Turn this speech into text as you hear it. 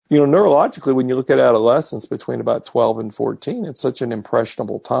neurologically, when you look at adolescence between about 12 and 14, it's such an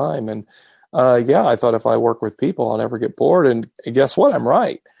impressionable time. And I thought if I work with people, I'll never get bored. And guess what? I'm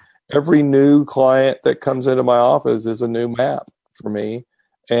right. Every new client that comes into my office is a new map for me.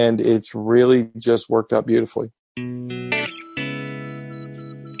 And it's really just worked out beautifully.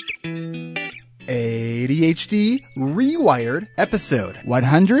 ADHD Rewired, episode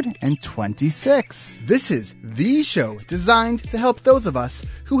 126. This is the show designed to help those of us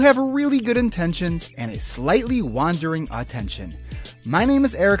who have really good intentions and a slightly wandering attention. My name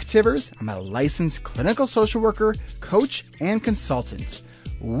is Eric Tivers. I'm a licensed clinical social worker, coach, and consultant.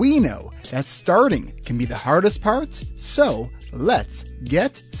 We know that starting can be the hardest part, so let's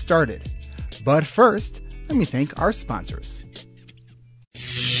get started. But first, let me thank our sponsors.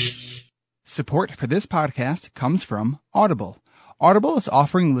 Support for this podcast comes from Audible. Audible is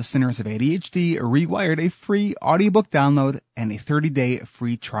offering listeners of ADHD Rewired a free audiobook download and a 30-day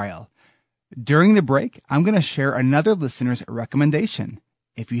free trial. During the break, I'm going to share another listener's recommendation.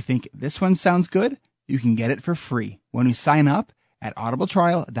 If you think this one sounds good, you can get it for free when you sign up at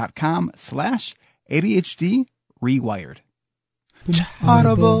audibletrial.com/ADHD Rewired.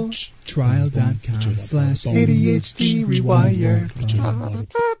 Audibletrial.com/ADHD Rewired.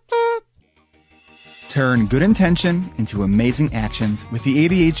 Turn good intention into amazing actions with the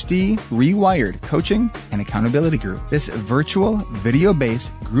ADHD Rewired Coaching and Accountability Group. This virtual,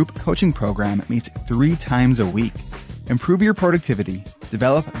 video-based group coaching program meets 3 times a week. Improve your productivity,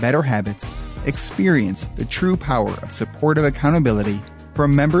 develop better habits, experience the true power of supportive accountability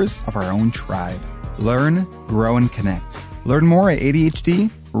from members of our own tribe. Learn, grow, and connect. Learn more at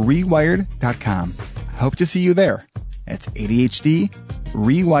ADHDrewired.com. I hope to see you there. That's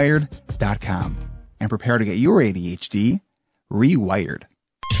ADHDrewired.com. And prepare to get your ADHD rewired.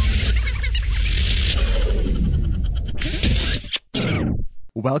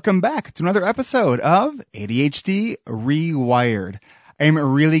 Welcome back to another episode of ADHD Rewired. I'm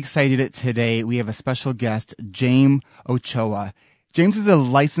really excited today. We have a special guest, James Ochoa. James is a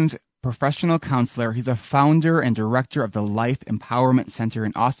licensed professional counselor. He's a founder and director of the Life Empowerment Center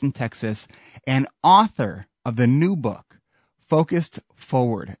in Austin, Texas, and author of the new book, Focused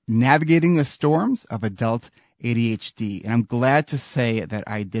Forward, Navigating the Storms of Adult ADHD. And I'm glad to say that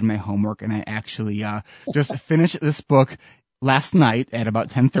I did my homework and I actually just finished this book last night at about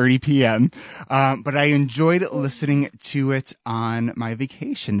 10:30 p.m. But I enjoyed listening to it on my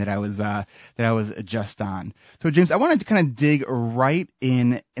vacation that I was just on. So James, I wanted to kind of dig right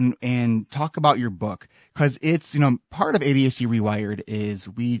in and talk about your book, because it's, part of ADHD Rewired is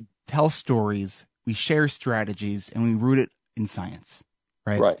we tell stories, we share strategies, and we root it in science,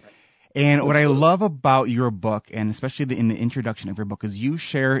 right? Right. And what I love about your book, and especially in the introduction of your book, is you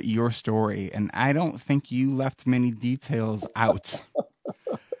share your story, and I don't think you left many details out.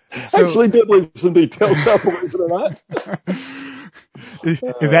 I actually did leave some details out, believe it or not. Is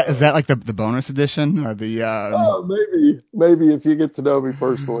that like the bonus edition or the? Maybe if you get to know me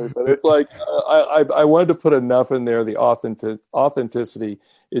personally, but it's like I wanted to put enough in there. The authenticity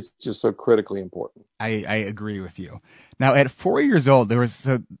is just so critically important. I agree with you. Now, at 4 years old,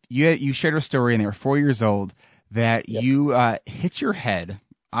 you shared a story, and they were 4 years old that you hit your head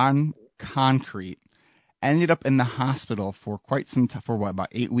on concrete, ended up in the hospital for quite some time, for about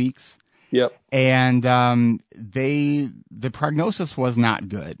 8 weeks. Yep. And the prognosis was not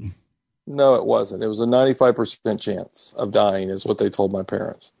good. No, it wasn't. It was a 95% chance of dying is what they told my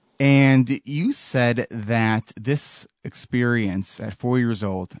parents. And you said that this experience at 4 years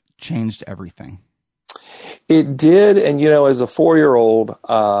old changed everything. It did. And, as a 4-year-old,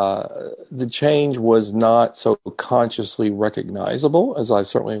 the change was not so consciously recognizable as I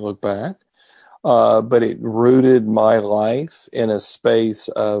certainly look back. But it rooted my life in a space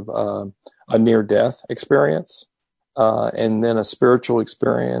of a near-death experience, and then a spiritual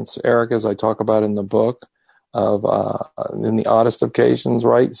experience, Eric, as I talk about in the book, of in the oddest occasions,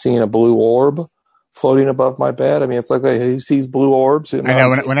 right? Seeing a blue orb floating above my bed. I mean, it's like, who sees blue orbs? I know.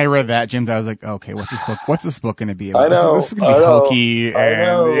 When I read that, James, I was like, okay, what's this book going to be about? I know. This is going to be hokey.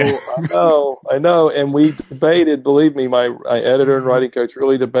 I know. And we debated, believe me, my editor and writing coach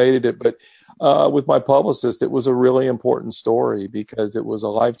really debated it. But with my publicist, it was a really important story because it was a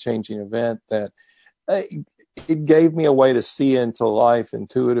life-changing event that it gave me a way to see into life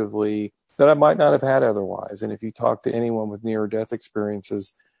intuitively that I might not have had otherwise. And if you talk to anyone with near-death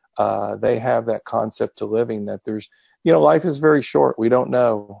experiences, they have that concept to living that there's, life is very short. We don't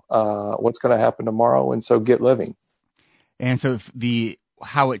know what's going to happen tomorrow. And so get living. And so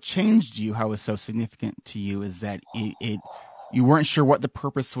how it changed you, how it was so significant to you is that you weren't sure what the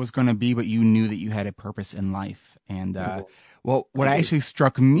purpose was going to be, but you knew that you had a purpose in life. And Well, what actually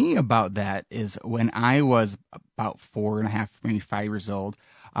struck me about that is when I was about 4.5, maybe 5 years old,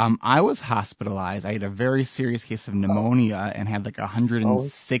 I was hospitalized. I had a very serious case of pneumonia and had like Oh,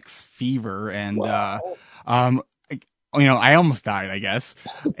 106 fever, and wow. um, I almost died, I guess.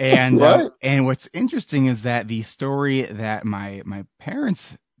 And Right. and what's interesting is that the story that my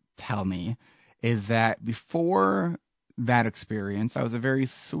parents tell me is that before that experience, I was a very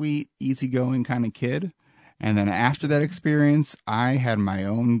sweet, easygoing kind of kid. And then after that experience, I had my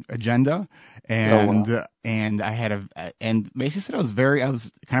own agenda, Oh, wow. and I had and basically said I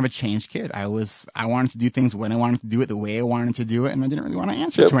was kind of a changed kid. I wanted to do things when I wanted to do it, the way I wanted to do it, and I didn't really want to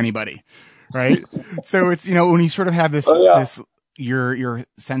answer Yep. to anybody, right? So it's, when you sort of have Oh, yeah. your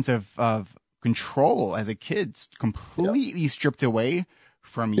sense of control as a kid Yep. completely stripped away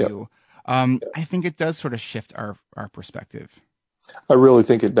from Yep. you. I think it does sort of shift our perspective. I really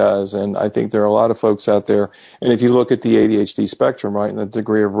think it does. And I think there are a lot of folks out there. And if you look at the ADHD spectrum, right, and the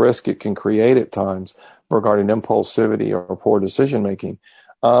degree of risk it can create at times regarding impulsivity or poor decision making,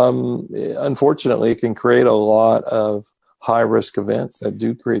 unfortunately, it can create a lot of high risk events that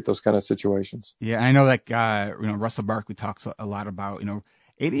do create those kind of situations. Yeah, I know that Russell Barkley talks a lot about,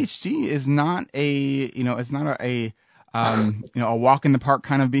 ADHD is not it's not a walk in the park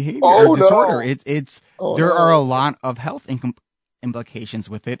kind of behavior or Oh, disorder. no. It's Oh, there are a no. lot of health implications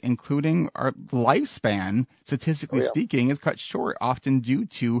with it, including our lifespan, Oh, statistically yeah. speaking, is cut short often due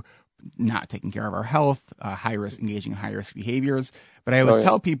to not taking care of our health, high risk, engaging in high risk behaviors. But I always Oh, yeah.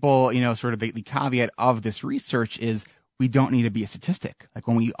 tell people, sort of the caveat of this research is we don't need to be a statistic. Like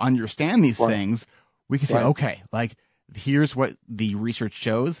when we understand these Right. things, we can say, Right. okay, like here's what the research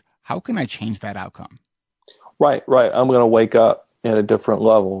shows. How can I change that outcome? Right, right. I'm going to wake up at a different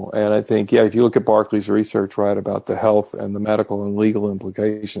level. And I think, yeah, if you look at Barclay's research, right, about the health and the medical and legal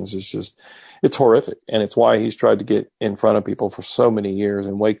implications, it's horrific. And it's why he's tried to get in front of people for so many years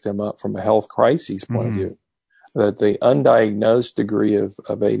and wake them up from a health crisis point of Mm-hmm. view. That the undiagnosed degree of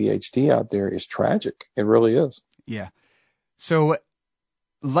ADHD out there is tragic. It really is. Yeah. So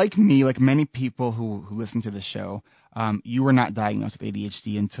like me, like many people who listen to the show, you were not diagnosed with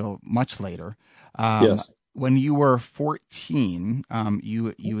ADHD until much later. Um, Yes. when you were 14,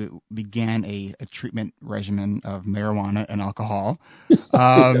 you began a treatment regimen of marijuana and alcohol.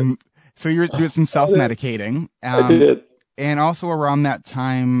 Yes, So you're doing some I did. self-medicating. I did. And also around that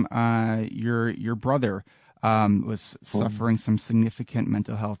time, your brother was suffering some significant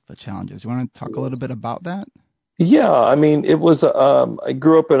mental health challenges. You want to talk a little bit about that? Yeah, I mean, it was. I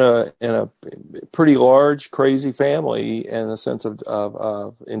grew up in a pretty large, crazy family in the sense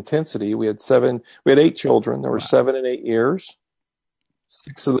of intensity. We had 8 children. There were Wow. 7 and 8 years.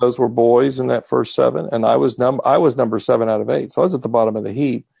 6 of those were boys in that first seven, and I was number 7 out of 8, so I was at the bottom of the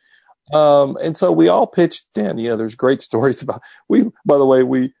heap. And so we all pitched in. There's great stories about we. By the way,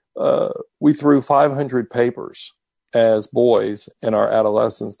 we threw 500 papers as boys in our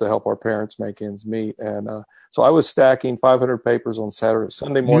adolescence to help our parents make ends meet. And so I was stacking 500 papers on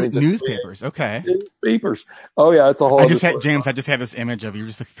Sunday mornings at 3 Newspapers. Okay. a.m. Papers. Oh yeah, it's a whole I other just had story. James. I just had this image of you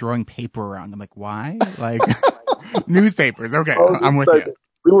just like throwing paper around. I'm like, why? Like newspapers. Okay, Oh, I'm with you. newspaper.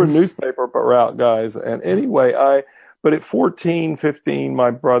 We were newspaper route guys. And anyway, but at 14, 15, my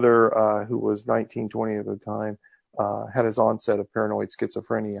brother, who was 19, 20 at the time, had his onset of paranoid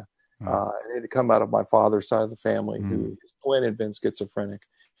schizophrenia. And it had come out of my father's side of the family, who his twin had been schizophrenic.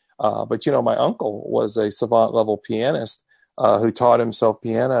 But my uncle was a savant level pianist who taught himself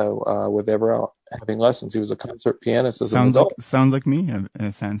piano without having lessons. He was a concert pianist as an adult. Sounds like me in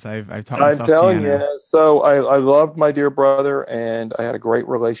a sense. I've taught I'm myself telling piano. you. So I loved my dear brother, and I had a great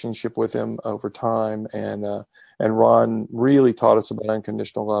relationship with him over time. And Ron really taught us about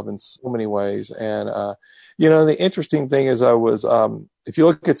unconditional love in so many ways. And the interesting thing is, if you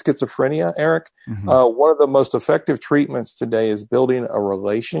look at schizophrenia, Eric, Mm-hmm. one of the most effective treatments today is building a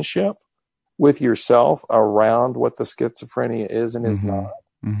relationship with yourself around what the schizophrenia is and is Mm-hmm. not,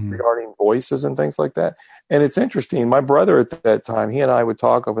 Mm-hmm. regarding voices and things like that. And it's interesting. My brother at that time, he and I would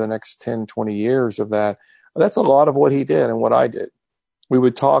talk over the next 10, 20 years of that. That's a lot of what he did and what I did. We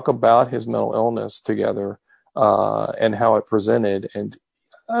would talk about his mental illness together and how it presented. And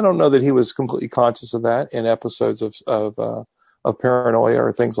I don't know that he was completely conscious of that in episodes of paranoia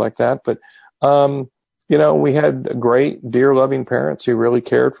or things like that. But, we had great, dear, loving parents who really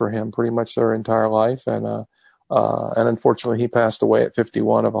cared for him pretty much their entire life. And unfortunately, he passed away at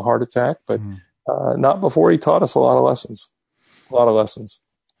 51 of a heart attack, but not before he taught us a lot of lessons. A lot of lessons.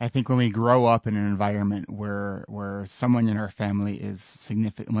 I think when we grow up in an environment where someone in our family is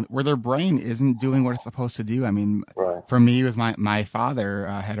significant, where their brain isn't doing what it's supposed to do. I mean, Right. for me, it was my father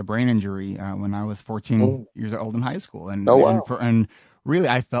had a brain injury when I was 14 years old in high school, Oh, wow. and really,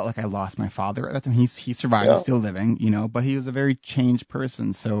 I felt like I lost my father at that time. He survived, Yeah. he's still living, but he was a very changed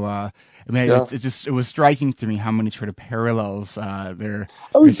person. So I mean, Yeah. it was striking to me how many sort of parallels there.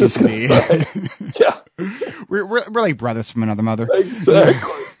 I was there just seem going to to be. say, yeah, We're like brothers from another mother.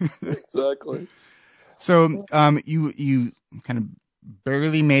 exactly. Exactly. So, you kind of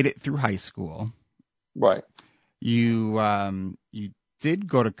barely made it through high school. Right. You did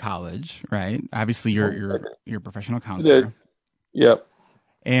go to college, right? Obviously, you're a professional I counselor. did. Yep.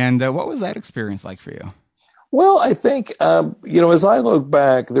 And what was that experience like for you? Well, I think, as I look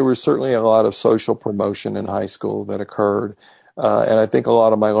back, there was certainly a lot of social promotion in high school that occurred. And I think a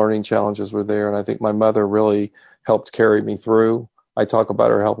lot of my learning challenges were there. And I think my mother really helped carry me through. I talk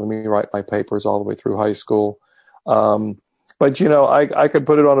about her helping me write my papers all the way through high school. But, I could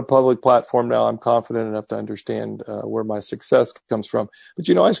put it on a public platform now. I'm confident enough to understand where my success comes from. But,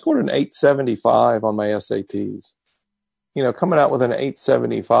 I scored an 875 on my SATs. Coming out with an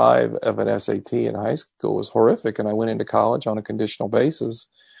 875 of an SAT in high school was horrific. And I went into college on a conditional basis.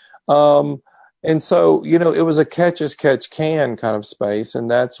 And so, it was a catch as catch can kind of space.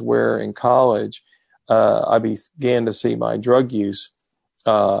 And that's where in college, I began to see my drug use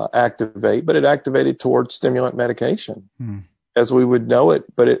activate, but it activated towards stimulant medication as we would know it.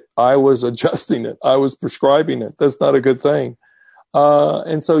 But I was adjusting it. I was prescribing it. That's not a good thing.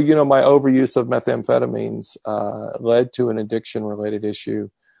 And so, my overuse of methamphetamines led to an addiction-related issue.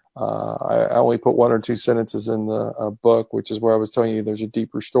 I only put one or two sentences in the book, which is where I was telling you there's a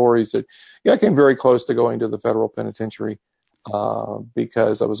deeper stories that, I came very close to going to the federal penitentiary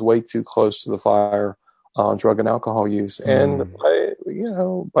because I was way too close to the fire on drug and alcohol use. And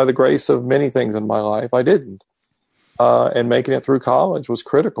by the grace of many things in my life, I didn't. And making it through college was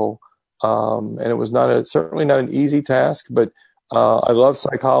critical. And it was certainly not an easy task, but I love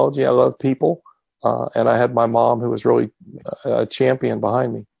psychology. I love people. And I had my mom who was really a champion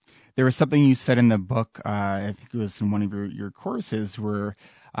behind me. There was something you said in the book, I think it was in one of your courses, where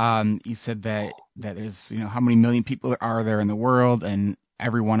you said that there's, how many million people are there in the world, and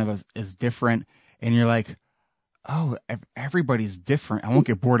every one of us is different. And you're like, oh, everybody's different. I won't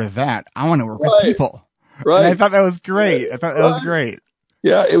get bored of that. I want to work with people. Right. And I thought that was great. That was great.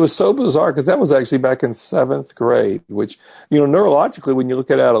 Yeah, it was so bizarre because that was actually back in 7th grade, which, neurologically, when you look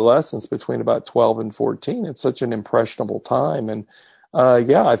at adolescence between about 12 and 14, it's such an impressionable time. And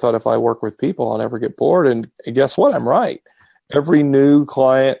I thought if I work with people, I'll never get bored. And guess what? I'm right. Every new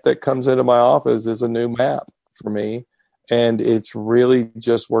client that comes into my office is a new map for me. And it's really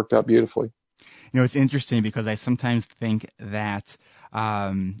just worked out beautifully. It's interesting because I sometimes think that,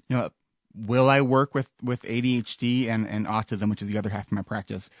 will I work with ADHD and autism, which is the other half of my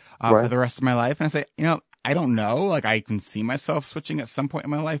practice, for the rest of my life? And I say, I don't know. Like, I can see myself switching at some point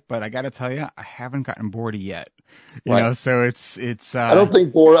in my life, but I got to tell you, I haven't gotten bored yet. You know, so it's. I don't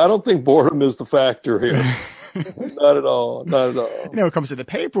think boredom is the factor here. Not at all. Not at all. When it comes to the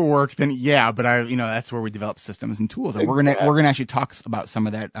paperwork, then yeah, but that's where we develop systems and tools, and Exactly. we're gonna actually talk about some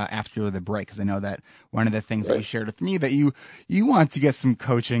of that after the break, because I know that one of the things that you shared with me that you want to get some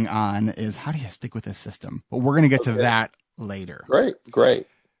coaching on is how do you stick with this system. But we're gonna get to that later. Great.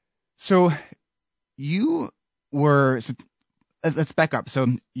 So let's back up. So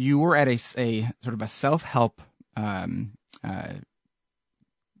you were at a sort of a self-help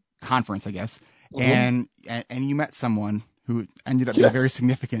conference, I guess. And you met someone who ended up being very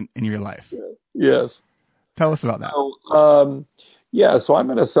significant in your life. Yes. Tell us about that. So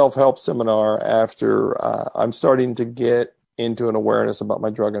I'm at a self-help seminar after I'm starting to get into an awareness about my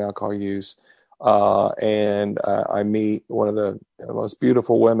drug and alcohol use. And I meet one of the most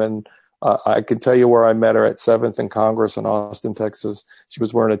beautiful women. I can tell you where I met her at 7th and Congress in Austin, Texas. She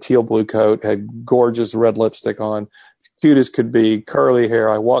was wearing a teal blue coat, had gorgeous red lipstick on. Cute as could be, curly hair.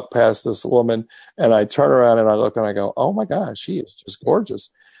 I walk past this woman and I turn around and I look and I go, oh my gosh, she is just gorgeous.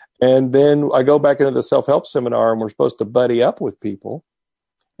 And then I go back into the self-help seminar and we're supposed to buddy up with people.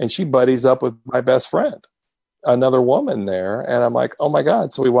 And she buddies up with my best friend, another woman there. And I'm like, oh my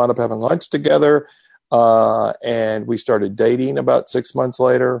God. So we wound up having lunch together. And we started dating about 6 months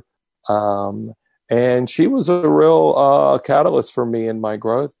later. And she was a real catalyst for me in my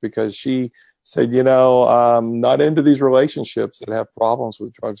growth because she said, I'm not into these relationships that have problems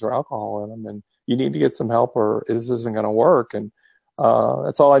with drugs or alcohol in them, and you need to get some help or this isn't going to work. And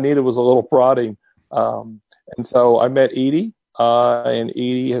that's all I needed was a little prodding. And so I met Edie, and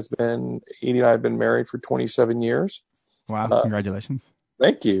Edie and I have been married for 27 years. Wow. Congratulations.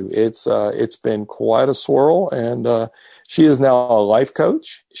 Thank you. It's been quite a swirl, and she is now a life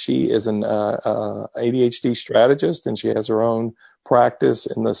coach. She is an ADHD strategist, and she has her own practice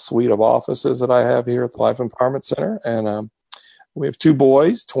in the suite of offices that I have here at the Life Empowerment Center. And we have two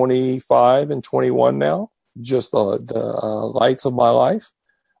boys, 25 and 21 now, just the lights of my life.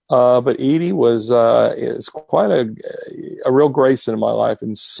 But Edie is quite a real grace in my life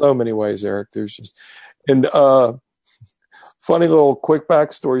in so many ways, Eric. Funny little quick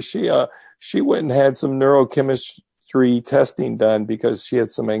backstory. She went and had some neurochemistry testing done because she had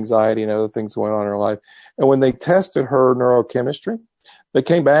some anxiety and other things going on in her life. And when they tested her neurochemistry, they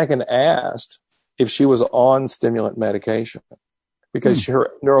came back and asked if she was on stimulant medication because her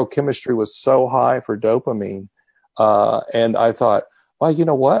neurochemistry was so high for dopamine. And I thought, well, you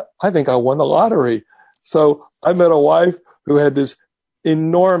know what? I think I won the lottery. So I met a wife who had this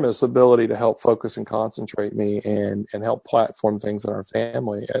enormous ability to help focus and concentrate me and help platform things in our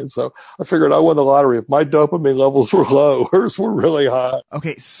family. And so I figured I won the lottery. If my dopamine levels were low, hers were really high.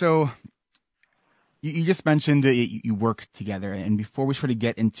 Okay, so you just mentioned that you work together. And before we sort of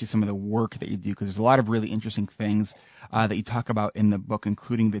get into some of the work that you do, because there's a lot of really interesting things that you talk about in the book,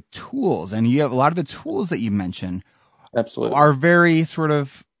 including the tools. And you have a lot of the tools that you mention Absolutely are very sort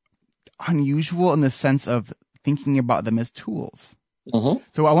of unusual in the sense of thinking about them as tools. Mm-hmm.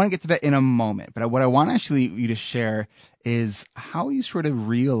 So I want to get to that in a moment, but what I want actually you to share is how you sort of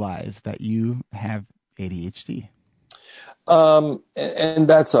realize that you have ADHD. And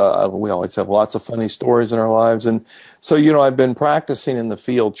that's we always have lots of funny stories in our lives. And so, I've been practicing in the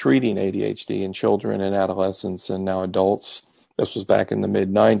field treating ADHD in children and adolescents and now adults. This was back in the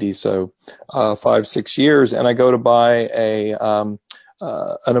mid 90s. So, 5-6 years. And I go to buy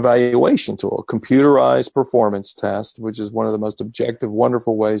an evaluation tool, a computerized performance test, which is one of the most objective,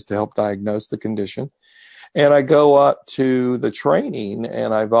 wonderful ways to help diagnose the condition. And I go up to the training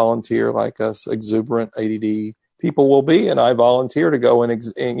and I volunteer like us exuberant ADD people will be. And I volunteer to go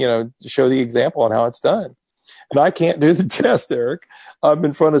and show the example on how it's done. And I can't do the test, Eric. I'm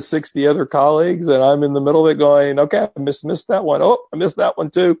in front of 60 other colleagues and I'm in the middle of it going, okay, I missed that one. Oh, I missed that one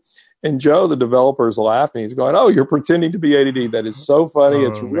too. And Joe, the developer, is laughing. He's going, oh, you're pretending to be ADD. That is so funny.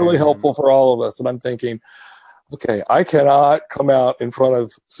 It's really helpful for all of us. And I'm thinking, okay, I cannot come out in front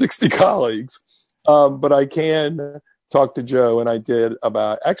of 60 colleagues, but I can talk to Joe. And I did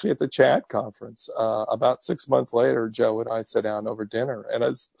actually at the CHAD conference, about 6 months later, Joe and I sat down over dinner. And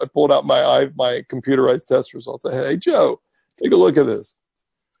as I pulled out my computerized test results, I said, hey, Joe, take a look at this.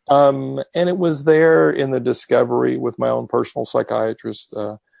 And it was there in the discovery with my own personal psychiatrist,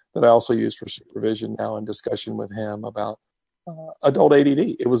 that I also use for supervision now in discussion with him about adult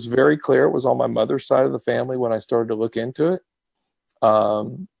ADD. It was very clear. It was on my mother's side of the family when I started to look into it.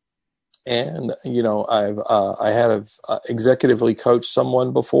 And I had executively coached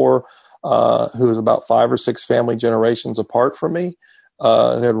someone before who was about 5 or 6 family generations apart from me,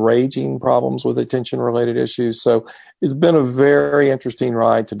 had raging problems with attention-related issues. So it's been a very interesting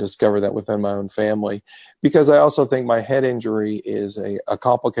ride to discover that within my own family, because I also think my head injury is a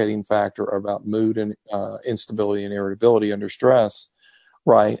complicating factor about mood and instability and irritability under stress,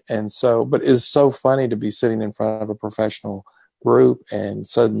 right? And so, but it's so funny to be sitting in front of a professional group and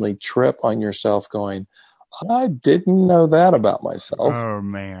suddenly trip on yourself going, I didn't know that about myself. Oh,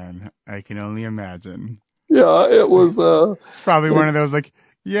 man. I can only imagine. Yeah, it was it's probably one of those like,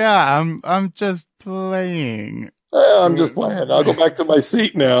 yeah, I'm just playing. Yeah, I'm just playing. I'll go back to my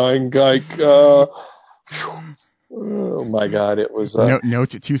seat now and oh my God, it was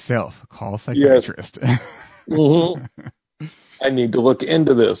note to self, call psychiatrist. Yes. Mm-hmm. I need to look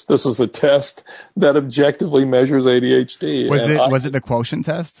into this. This is a test that objectively measures ADHD. Was it the quotient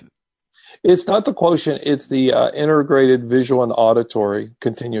test? It's not the quotient. It's the integrated visual and auditory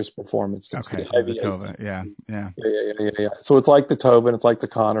continuous performance test. Okay, so the TOVA. Yeah. So it's like the TOVA and it's like the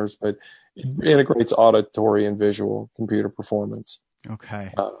Connors, but it integrates auditory and visual computer performance.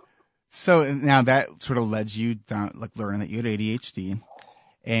 Okay. So now that sort of led you down, like learning that you had ADHD,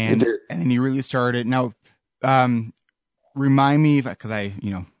 and then you really started. Now, remind me, because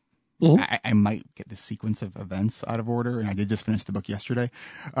mm-hmm. I might get the sequence of events out of order, and I did just finish the book yesterday.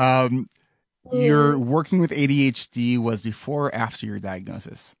 Your working with ADHD was before or after your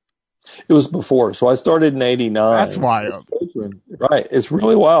diagnosis? It was before. So I started in 89. That's wild. Right. It's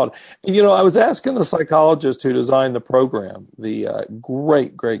really wild. And, I was asking the psychologist who designed the program, the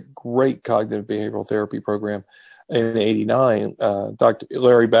great cognitive behavioral therapy program in 89, Dr.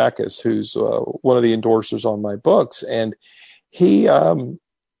 Larry Backus, who's one of the endorsers on my books. And he, I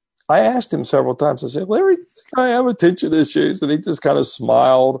asked him several times, I said, Larry, I have attention issues. And he just kind of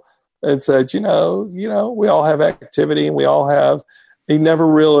smiled and said, we all have activity and we all have he never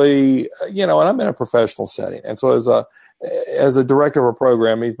really, and I'm in a professional setting. And so as a director of a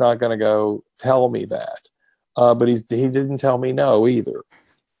program, he's not going to go tell me that. But he didn't tell me no either.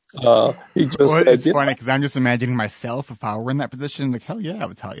 He just said, it's funny because I'm just imagining myself if I were in that position. Like, hell yeah, I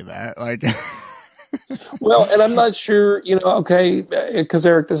would tell you that. Like, well, and I'm not sure, okay, because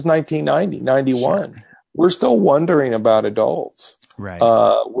Eric, this is 1990, 91. Sure. We're still wondering about adults. Right.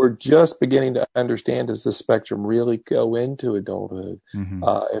 We're just beginning to understand, does the spectrum really go into adulthood? Mm-hmm.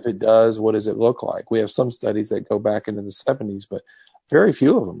 If it does, what does it look like? We have some studies that go back into the 70s, but very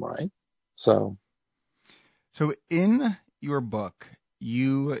few of them, right? So in your book,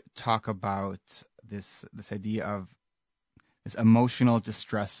 you talk about this idea of this emotional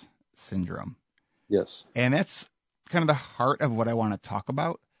distress syndrome. Yes. And that's kind of the heart of what I want to talk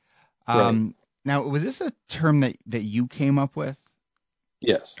about. Right. Now, was this a term that you came up with?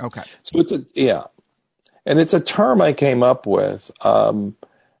 Yes. Okay. So and it's a term I came up with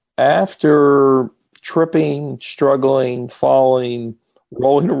after tripping, struggling, falling,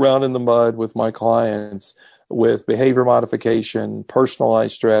 rolling around in the mud with my clients with behavior modification,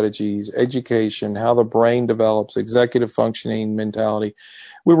 personalized strategies, education, how the brain develops, executive functioning mentality.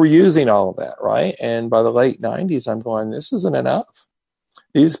 We were using all of that, right? And by the late 90s, I'm going, this isn't enough.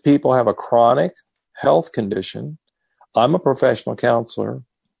 These people have a chronic health condition. I'm a professional counselor.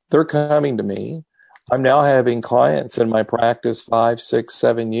 They're coming to me. I'm now having clients in my practice 5, 6,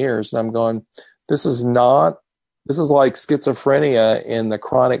 7 years. And I'm going, this is like schizophrenia in the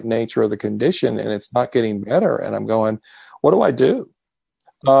chronic nature of the condition, and it's not getting better. And I'm going, what do I do?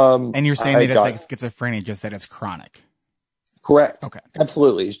 And you're saying that it's like schizophrenia, just that it's chronic. Correct. Okay.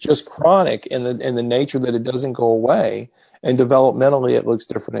 Absolutely. It's just chronic in the nature that it doesn't go away. And developmentally, it looks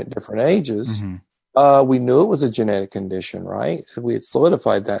different at different ages. Mm-hmm. We knew it was a genetic condition, right? We had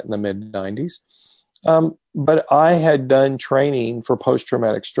solidified that in the mid-90s. But I had done training for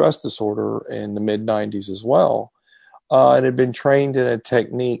post-traumatic stress disorder in the mid-90s as well, and had been trained in a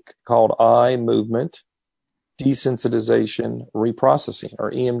technique called eye movement desensitization reprocessing, or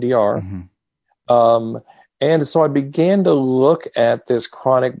EMDR. Mm-hmm. And so I began to look at this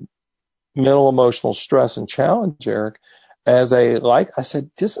chronic mental emotional stress and challenge, Eric, as I said,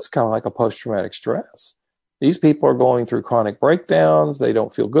 this is kind of like a post-traumatic stress. These people are going through chronic breakdowns. They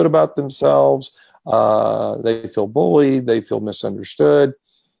don't feel good about themselves. They feel bullied. They feel misunderstood.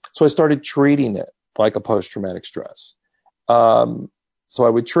 So I started treating it like a post-traumatic stress. So I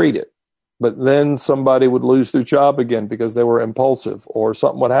would treat it, but then somebody would lose their job again because they were impulsive, or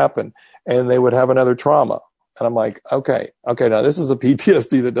something would happen and they would have another trauma. And I'm like, okay, now this is a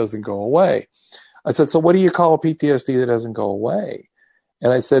PTSD that doesn't go away. I said, so what do you call a PTSD that doesn't go away?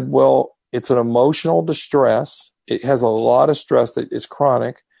 And I said, well, it's an emotional distress. It has a lot of stress that is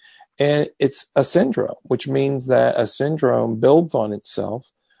chronic, and it's a syndrome, which means that a syndrome builds on itself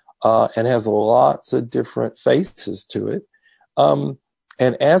and has lots of different faces to it.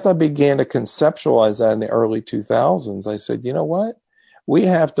 And as I began to conceptualize that in the early 2000s, I said, you know what? We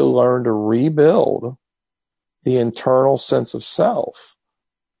have to learn to rebuild the internal sense of self,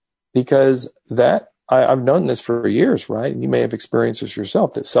 because I've known this for years, right? And you may have experienced this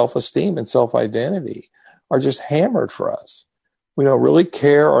yourself, that self-esteem and self-identity are just hammered for us. We don't really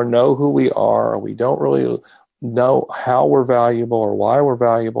care or know who we are. Or we don't really know how we're valuable or why we're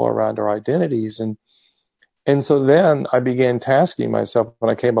valuable around our identities. And so then I began tasking myself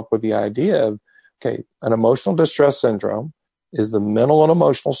when I came up with the idea of, okay, an emotional distress syndrome is the mental and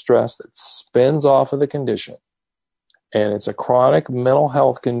emotional stress that spins off of the condition. And it's a chronic mental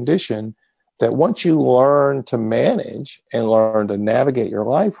health condition that once you learn to manage and learn to navigate your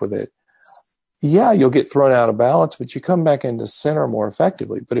life with it, yeah, you'll get thrown out of balance, but you come back into center more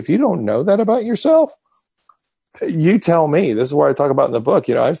effectively. But if you don't know that about yourself, you tell me. This is where I talk about in the book.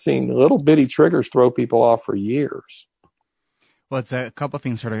 I've seen little bitty triggers throw people off for years. Well, it's a couple of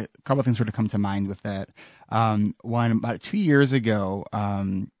things sort of come to mind with that. One, about 2 years ago,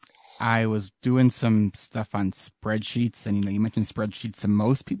 I was doing some stuff on spreadsheets, and you mentioned spreadsheets, and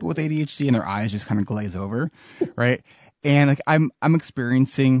most people with ADHD and their eyes just kind of glaze over, right? And I'm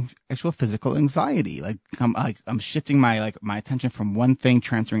experiencing actual physical anxiety. I'm shifting my attention from one thing,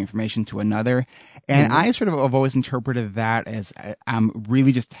 transferring information to another. And I sort of have always interpreted that as I'm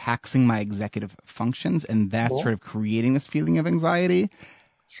really just taxing my executive functions, and that's sort of creating this feeling of anxiety.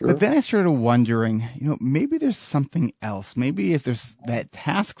 Sure. But then I started wondering, maybe there's something else. Maybe if there's that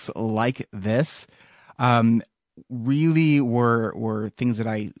tasks like this, really were things that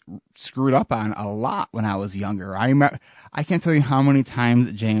I screwed up on a lot when I was younger. I can't tell you how many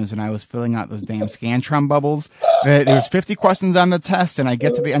times, James, when I was filling out those damn Scantron bubbles, there was 50 questions on the test, and I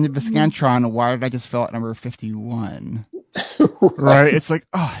get to the end of the Scantron. Why did I just fill out number 51? Right. It's like,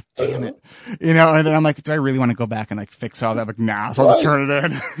 oh, damn it. You know, and then I'm like, do I really want to go back and like fix all that? Like, nah, so I'll just turn it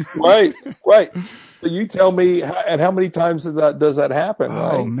in. Right. So you tell me, and how many times does that happen,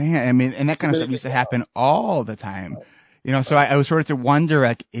 Oh right? man. I mean, and that kind of stuff used to happen all the time. You know, so I was sort of to wonder,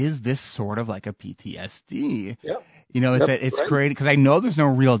 like, is this sort of like a PTSD? Yep. You know, is that it's created because I know there's no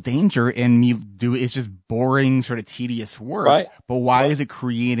real danger in me it's just boring, sort of tedious work. Right. But why is it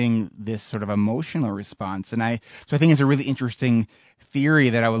creating this sort of emotional response? And so I think it's a really interesting theory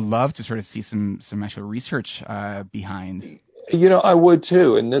that I would love to sort of see some actual research behind. You know, I would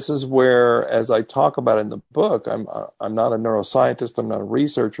too. And this is where, as I talk about in the book, I'm not a neuroscientist. I'm not a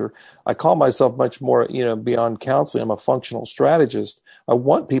researcher. I call myself much more, you know, beyond counseling. I'm a functional strategist. I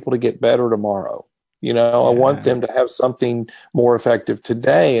want people to get better tomorrow. You know, I want them to have something more effective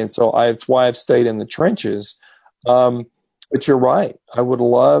today. And so it's why I've stayed in the trenches. But you're right. I would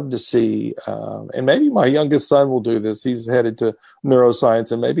love to see, and maybe my youngest son will do this. He's headed to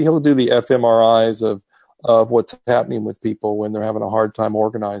neuroscience, and maybe he'll do the fMRIs of what's happening with people when they're having a hard time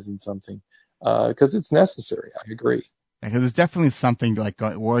organizing something, because it's necessary. I agree. Because there's definitely something like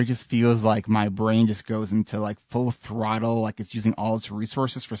where it just feels like my brain just goes into like full throttle, like it's using all its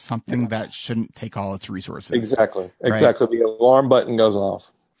resources for something that shouldn't take all its resources. Exactly. Right? The alarm button goes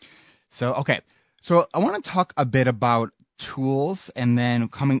off. So, okay. So I want to talk a bit about tools, and then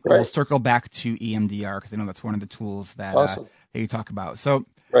we'll circle back to EMDR, because I know that's one of the tools that, awesome. That you talk about. So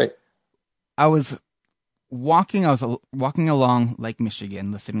I was walking along Lake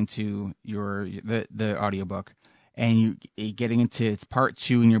Michigan, listening to the audiobook. And you getting into it's part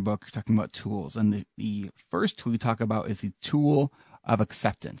 2 in your book, you're talking about tools. And the first tool you talk about is the tool of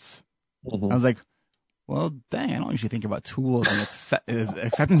acceptance. Mm-hmm. I was like, well, dang, I don't usually think about tools and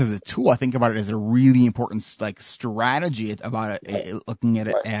acceptance as a tool. I think about it as a really important like strategy about it, looking at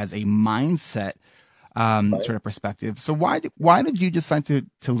it as a mindset sort of perspective. So why did you decide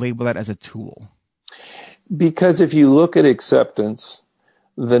to label that as a tool? Because if you look at acceptance,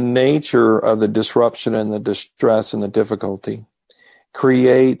 the nature of the disruption and the distress and the difficulty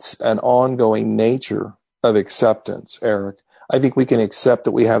creates an ongoing nature of acceptance, Eric. I think we can accept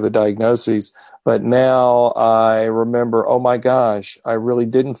that we have the diagnoses, but now I remember, oh my gosh, I really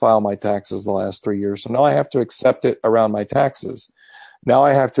didn't file my taxes the last 3 years. So now I have to accept it around my taxes. Now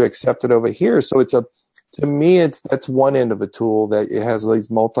I have to accept it over here. So to me, that's one end of a tool that it has these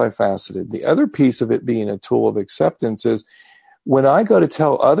multifaceted. The other piece of it being a tool of acceptance is when I go to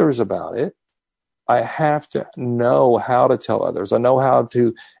tell others about it, I have to know how to tell others. I know how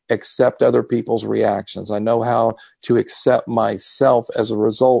to accept other people's reactions. I know how to accept myself as a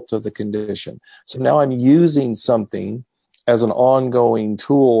result of the condition. So now I'm using something as an ongoing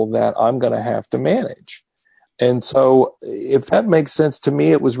tool that I'm going to have to manage. And so if that makes sense to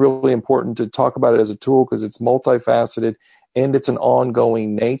me, it was really important to talk about it as a tool because it's multifaceted and it's an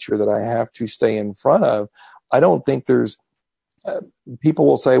ongoing nature that I have to stay in front of. I don't think there's people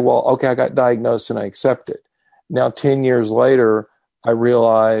will say, well, okay, I got diagnosed and I accept it. Now, 10 years later, I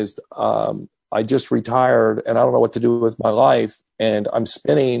realized I just retired and I don't know what to do with my life and I'm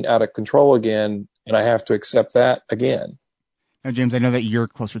spinning out of control again and I have to accept that again. Now, James, I know that you're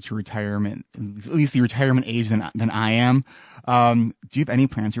closer to retirement, at least the retirement age than I am. Do you have any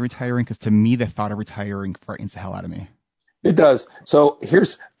plans of retiring? Because to me, the thought of retiring frightens the hell out of me. It does. So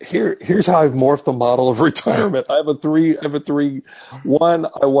here's how I've morphed the model of retirement. I have a three. One,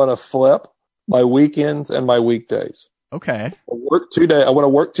 I want to flip my weekends and my weekdays. Okay. I want to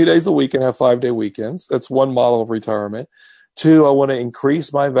work 2 days a week and have 5-day weekends. That's one model of retirement. 2, I want to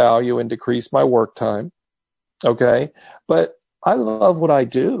increase my value and decrease my work time. Okay. But I love what I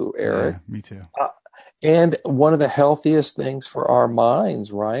do, Eric. Yeah, me too. And one of the healthiest things for our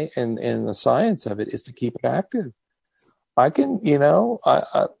minds, right, and the science of it is to keep it active. I can, I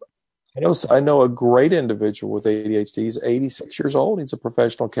know a great individual with ADHD. He's 86 years old. He's a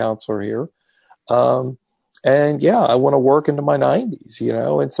professional counselor here. And yeah, I want to work into my 90s,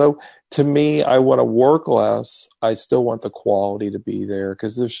 and so to me, I want to work less. I still want the quality to be there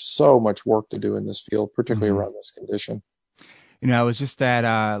because there's so much work to do in this field, particularly around this condition. I was just at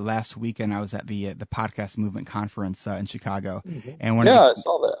last weekend. I was at the podcast movement conference in Chicago, and I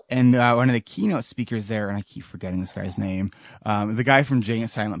saw that. And one of the keynote speakers there, and I keep forgetting this guy's name, the guy from Jay and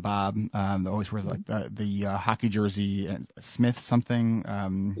Silent Bob, that always wears like the hockey jersey, Smith something.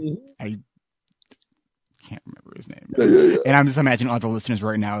 I can't remember his name. Yeah. And I'm just imagining all the listeners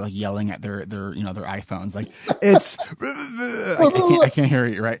right now like yelling at their iPhones, like it's I can't hear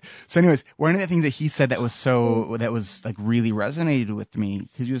you, right? So anyways, one of the things that he said that was like really resonated with me,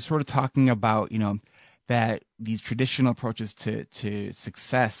 because he was sort of talking about, that these traditional approaches to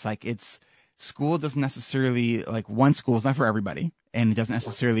success, like it's school doesn't necessarily, like, one school is not for everybody, and it doesn't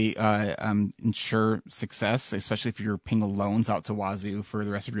necessarily ensure success, especially if you're paying loans out to wazoo for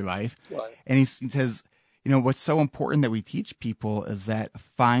the rest of your life. Right. And he says, what's so important that we teach people is that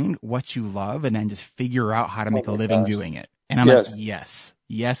find what you love and then just figure out how to make a living doing it. And I'm like, yes.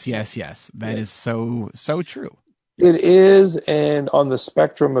 That is so, so true. It is. And on the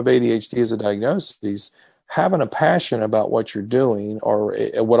spectrum of ADHD as a diagnosis, having a passion about what you're doing, or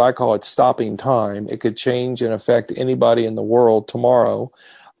what I call it stopping time, it could change and affect anybody in the world tomorrow.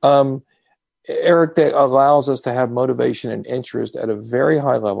 Eric, that allows us to have motivation and interest at a very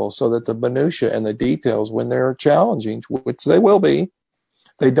high level so that the minutia and the details, when they're challenging, which they will be,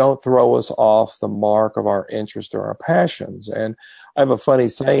 they don't throw us off the mark of our interest or our passions. And I have a funny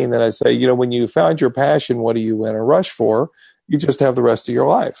saying that I say, when you found your passion, what are you in a rush for? You just have the rest of your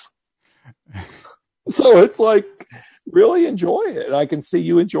life. So it's like, really enjoy it. I can see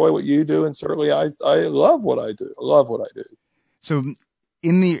you enjoy what you do. And certainly I love what I do. I love what I do. So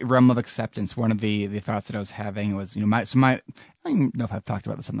in the realm of acceptance, one of the thoughts that I was having was, I don't know if I've talked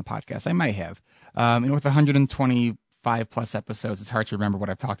about this on the podcast. I might have. With 125 plus episodes, it's hard to remember what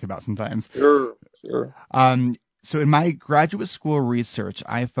I've talked about sometimes. Sure. So in my graduate school research,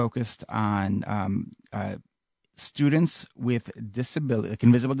 I focused on students with disability, like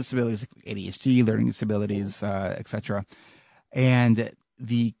invisible disabilities, like ADHD, learning disabilities, etc. And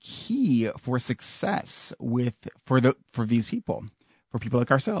the key for success for these people, for people like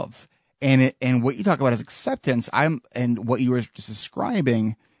ourselves, and what you talk about as acceptance, and what you were just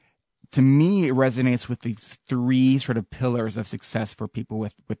describing, to me, it resonates with these three sort of pillars of success for people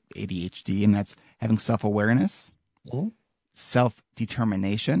with ADHD, and that's having self-awareness, mm-hmm.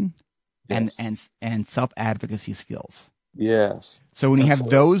 self-determination, yes. and self-advocacy skills. Yes. So when Absolutely. You have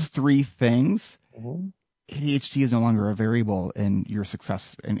those three things, mm-hmm. ADHD is no longer a variable in your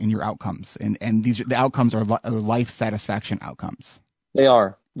success and in your outcomes. And the outcomes are life satisfaction outcomes. They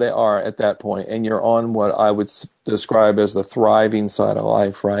are at that point. And you're on what I would describe as the thriving side of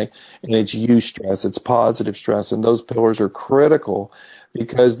life, right? And it's eustress, it's positive stress. And those pillars are critical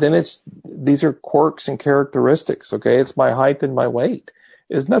because then these are quirks and characteristics. Okay. It's my height and my weight.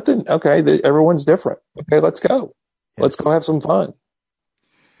 It's nothing. Okay. Everyone's different. Okay. Let's go. Yes. Let's go have some fun.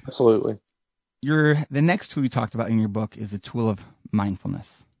 Absolutely. The next tool you talked about in your book is the tool of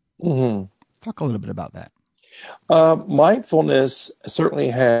mindfulness. Mm-hmm. Talk a little bit about that. Mindfulness certainly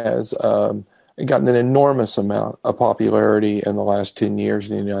has gotten an enormous amount of popularity in the last 10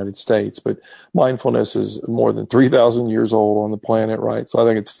 years in the United States, but mindfulness is more than 3,000 years old on the planet, right? So I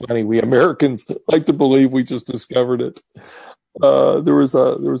think it's funny. We Americans like to believe we just discovered it. There was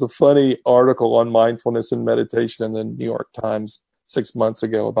a funny article on mindfulness and meditation in the New York Times 6 months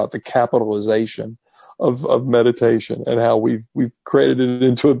ago about the capitalization of meditation and how we've created it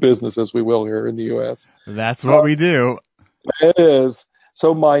into a business, as we will here in the U.S. That's what we do. It is.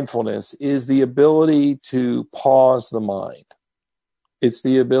 So mindfulness is the ability to pause the mind. It's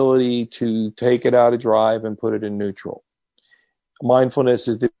the ability to take it out of drive and put it in neutral. Mindfulness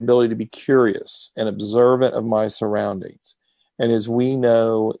is the ability to be curious and observant of my surroundings. And as we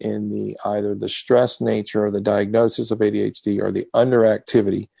know, in either the stress nature or the diagnosis of ADHD or the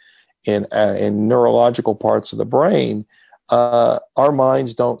underactivity in neurological parts of the brain, our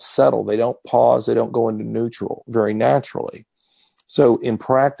minds don't settle. They don't pause. They don't go into neutral very naturally. So in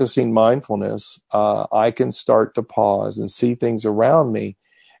practicing mindfulness, I can start to pause and see things around me.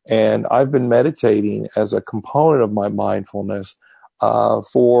 And I've been meditating as a component of my mindfulness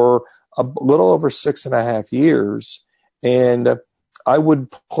for a little over 6.5 years. And I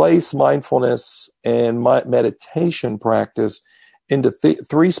would place mindfulness and my meditation practice into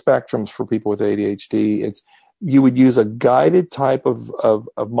three spectrums for people with ADHD. You would use a guided type of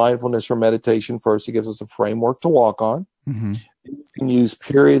mindfulness or meditation first. It gives us a framework to walk on. Mm-hmm. You can use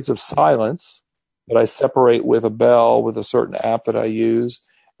periods of silence that I separate with a bell with a certain app that I use.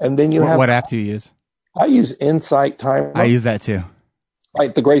 And then what app do you use? I use Insight Timer. I use that too.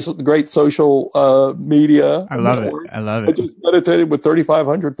 Right, the great social media. I love it. I just meditated with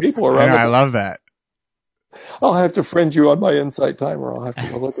 3,500 people around. I love that. I'll have to friend you on my Insight Timer. I'll have to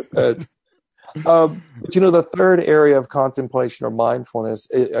go look at that. But the third area of contemplation or mindfulness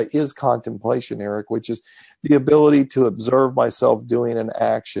is contemplation, Eric, which is the ability to observe myself doing an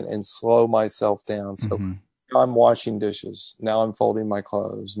action and slow myself down. So I'm washing dishes. Now I'm folding my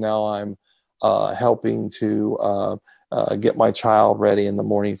clothes. Now I'm helping to get my child ready in the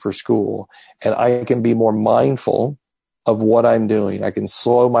morning for school. And I can be more mindful of what I'm doing. I can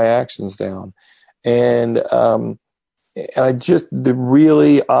slow my actions down. And I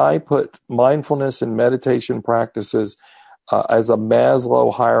put mindfulness and meditation practices as a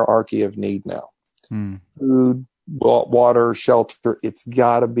Maslow hierarchy of need now. Food, water, shelter, it's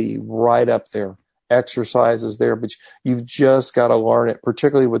got to be right up there. Exercise is there, but you've just got to learn it,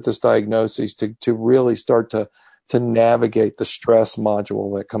 particularly with this diagnosis, to really start to navigate the stress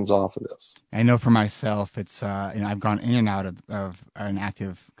module that comes off of this. I know for myself, it's I've gone in and out of an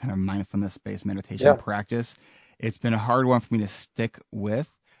active kind of mindfulness-based meditation practice. It's been a hard one for me to stick with.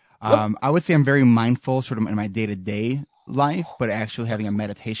 I would say I'm very mindful sort of in my day-to-day life, but actually having a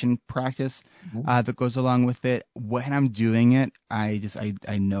meditation practice that goes along with it. When I'm doing it, I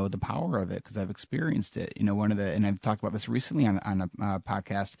know the power of it because I've experienced it. And I've talked about this recently on a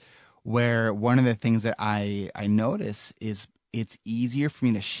podcast, where one of the things that I notice is it's easier for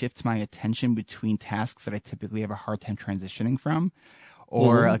me to shift my attention between tasks that I typically have a hard time transitioning from.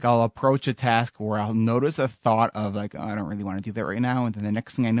 Or like I'll approach a task where I'll notice a thought of like, oh, I don't really want to do that right now. And then the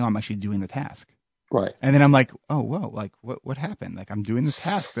next thing I know, I'm actually doing the task. Right. And then I'm like, oh, whoa, like what happened? Like I'm doing this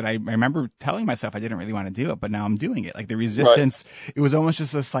task that I remember telling myself I didn't really want to do it, but now I'm doing it. Like the resistance, it was almost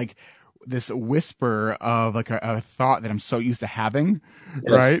just this whisper of like a thought that I'm so used to having. Yes.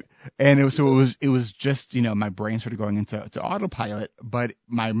 Right. And it was just, my brain sort of going into autopilot, but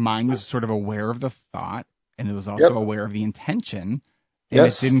my mind was sort of aware of the thought, and it was also aware of the intention. And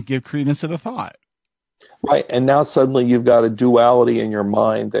it didn't give credence to the thought. Right. And now suddenly you've got a duality in your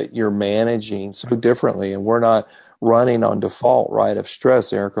mind that you're managing so differently. And we're not running on default, right, of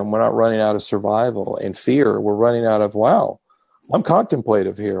stress, Erica. And we're not running out of survival and fear. We're running out of, wow, I'm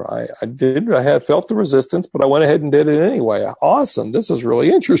contemplative here. I had felt the resistance, but I went ahead and did it anyway. Awesome. This is really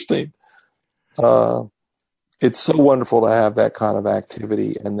interesting. It's so wonderful to have that kind of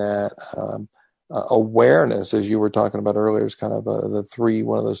activity and that awareness, as you were talking about earlier, is kind of one of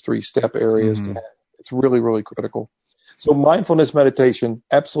those 3-step areas. To have. It's really, really critical. So mindfulness meditation,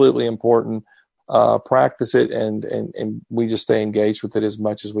 absolutely important. Practice it, and we just stay engaged with it as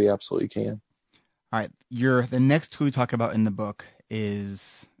much as we absolutely can. All right. The next tool you talk about in the book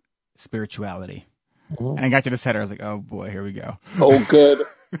is spirituality. And I got to this header. I was like, oh boy, here we go. Oh, good.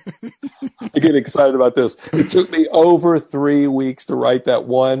 I get excited about this. It took me over 3 weeks to write that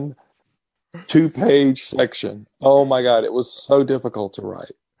 2-page section. Oh my God. It was so difficult to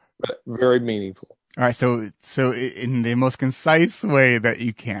write, but very meaningful. All right. So in the most concise way that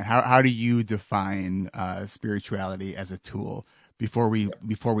you can, how do you define spirituality as a tool before we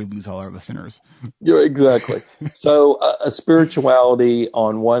lose all our listeners? Yeah, exactly. So a spirituality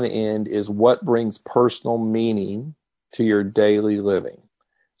on one end is what brings personal meaning to your daily living.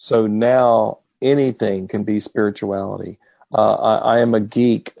 So now anything can be spirituality. I am a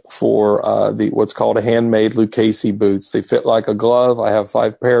geek for what's called a handmade Lucchese boots. They fit like a glove. I have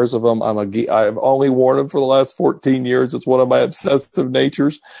 5 pairs of them. I'm a geek. I've only worn them for the last 14 years. It's one of my obsessive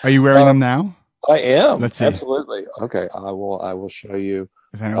natures. Are you wearing them now? I am. Let's see. Absolutely. Okay. I will show you.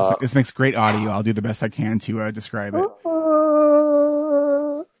 This makes great audio. I'll do the best I can to describe it.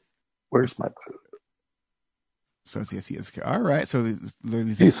 Where's my boot? So yes. All right. So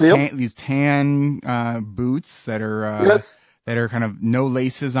these tan boots that are that are kind of no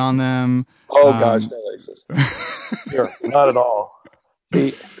laces on them. Oh gosh, no laces. Here, not at all.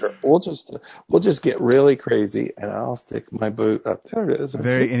 Here, we'll just get really crazy, and I'll stick my boot up. There it is. And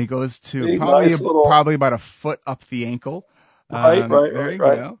it goes to probably about a foot up the ankle. Right. There you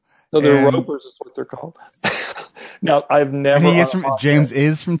go. So they're ropers, is what they're called. Now, I've never. And James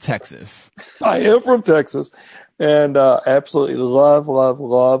is from Texas. I am from Texas, and absolutely love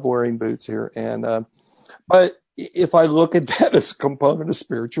wearing boots here. And but if I look at that as a component of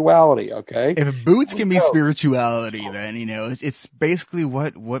spirituality, okay. If boots can be spirituality, then it's basically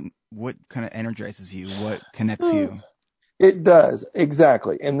what kind of energizes you, what connects you. It does,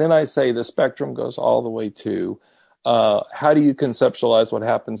 exactly. And then I say the spectrum goes all the way to how do you conceptualize what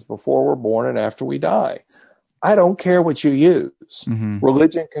happens before we're born and after we die? I don't care what you use.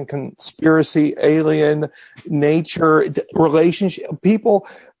 Religion, conspiracy, alien, nature, relationship, people.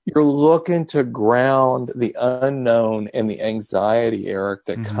 You're looking to ground the unknown and the anxiety, Eric,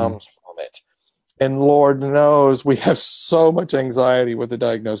 that comes from it. And Lord knows we have so much anxiety with the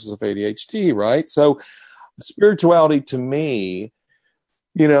diagnosis of ADHD, right? So spirituality to me,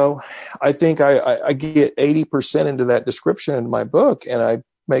 I think I get 80% into that description in my book, and I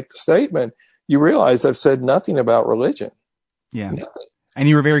make the statement, you realize I've said nothing about religion. Yeah. Nothing. And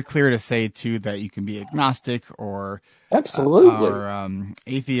you were very clear to say, too, that you can be agnostic or atheist.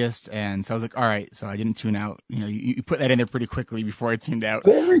 And so I was like, all right, so I didn't tune out. You put that in there pretty quickly before I tuned out.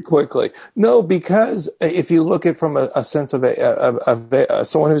 Very quickly. No, because if you look at it from a sense of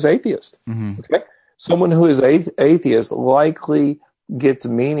someone who's atheist, okay? Someone who is atheist likely gets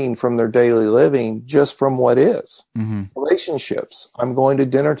meaning from their daily living just from what is. Mm-hmm. Relationships. I'm going to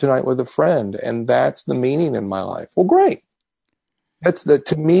dinner tonight with a friend, and that's the meaning in my life. Well, great.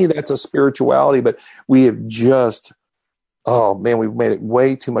 To me, that's a spirituality, but we have just, oh man, we've made it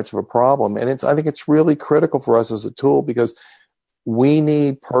way too much of a problem. And I think it's really critical for us as a tool, because we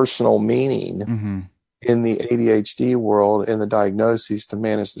need personal meaning Mm-hmm. in the ADHD world, in the diagnoses, to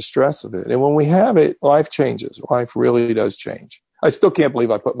manage the stress of it. And when we have it, life changes. Life really does change. I still can't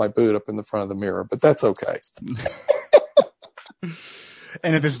believe I put my boot up in the front of the mirror, but that's okay.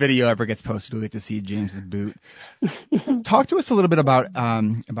 And if this video ever gets posted, we'll get to see James's boot. Talk to us a little bit about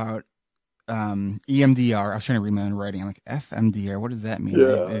EMDR. I was trying to read my own writing. I'm like, FMDR. What does that mean?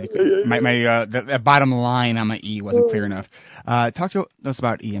 Yeah. The bottom line on my E wasn't clear enough. Talk to us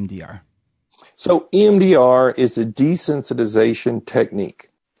about EMDR. So EMDR is a desensitization technique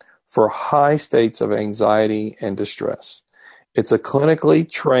for high states of anxiety and distress. It's a clinically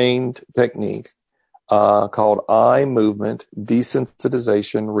trained technique called eye movement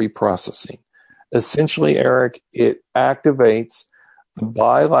desensitization reprocessing. Essentially, Eric, it activates the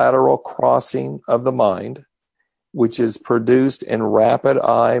bilateral crossing of the mind, which is produced in rapid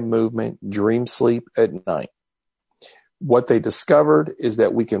eye movement dream sleep at night. What they discovered is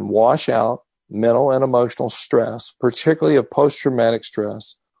that we can wash out mental and emotional stress, particularly of post-traumatic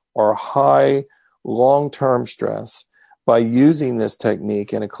stress or high long-term stress, by using this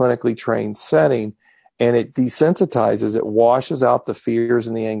technique in a clinically trained setting. And it desensitizes, it washes out the fears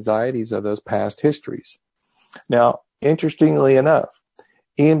and the anxieties of those past histories. Now, interestingly enough,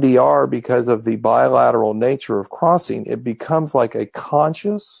 EMDR, because of the bilateral nature of crossing, it becomes like a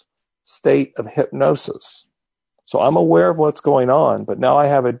conscious state of hypnosis. So I'm aware of what's going on, but now I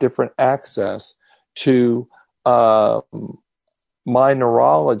have a different access to my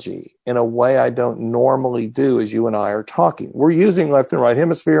neurology in a way I don't normally do as you and I are talking. We're using left and right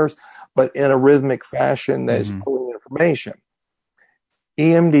hemispheres, but in a rhythmic fashion that is pulling information.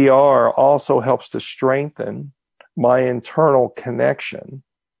 EMDR also helps to strengthen my internal connection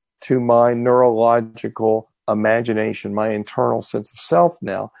to my neurological imagination, my internal sense of self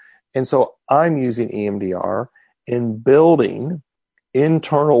now. And so I'm using EMDR in building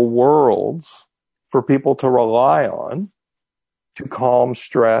internal worlds for people to rely on to calm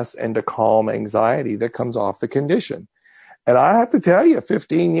stress and to calm anxiety that comes off the condition. And I have to tell you,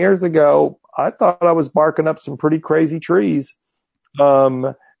 15 years ago, I thought I was barking up some pretty crazy trees.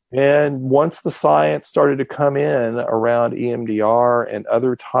 And once the science started to come in around EMDR and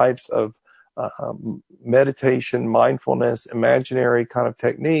other types of meditation, mindfulness, imaginary kind of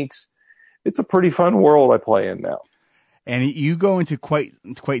techniques, it's a pretty fun world I play in now. And you go into quite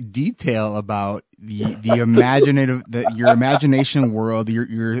detail about the imaginative, your imagination world,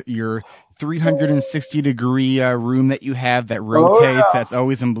 your 360 degree room that you have that rotates, that's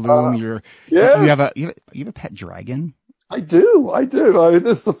always in bloom. Yes. You have a pet dragon. I do.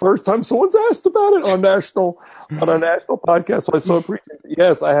 This is the first time someone's asked about it on a national podcast, so I so appreciate it.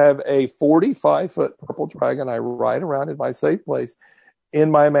 Yes, I have a 45-foot purple dragon I ride around in my safe place in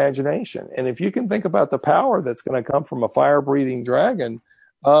my imagination. And if you can think about the power that's going to come from a fire-breathing dragon,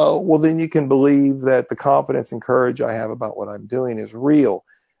 well, then you can believe that the confidence and courage I have about what I'm doing is real.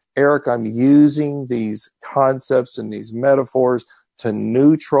 Eric, I'm using these concepts and these metaphors to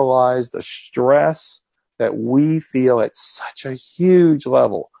neutralize the stress that we feel at such a huge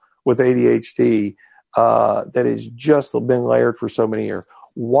level with ADHD that has just been layered for so many years.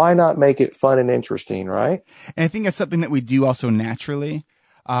 Why not make it fun and interesting, right? And I think that's something that we do also naturally,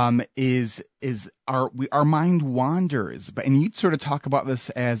 is our mind wanders, and you sort of talk about this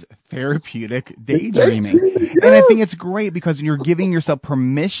as therapeutic daydreaming. Yes. And I think it's great because you're giving yourself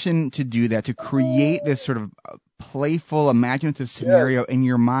permission to do that, to create this sort of playful, imaginative scenario in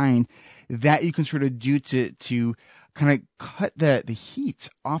your mind that you can sort of do to kind of cut the heat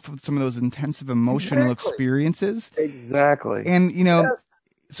off of some of those intensive emotional experiences. Exactly. And,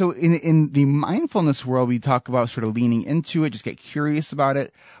 so in the mindfulness world, we talk about sort of leaning into it, just get curious about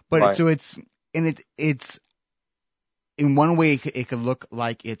it. But so it's in one way, it could look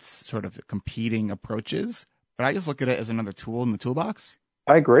like it's sort of competing approaches, but I just look at it as another tool in the toolbox.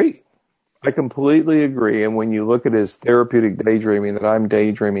 I agree. I completely agree. And when you look at it as therapeutic daydreaming, that I'm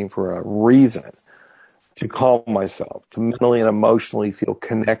daydreaming for a reason, to calm myself, to mentally and emotionally feel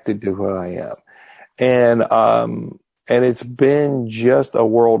connected to who I am. And it's been just a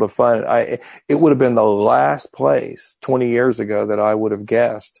world of fun. It would have been the last place 20 years ago that I would have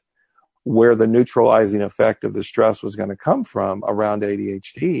guessed where the neutralizing effect of the stress was going to come from around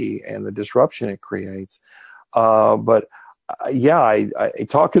ADHD and the disruption it creates. But I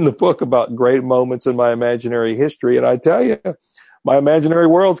talk in the book about great moments in my imaginary history. And I tell you, my imaginary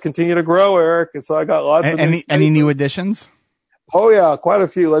worlds continue to grow, Eric. And so I got lots of any new additions? Oh yeah, quite a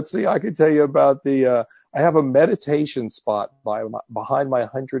few. Let's see. I can tell you about I have a meditation spot behind my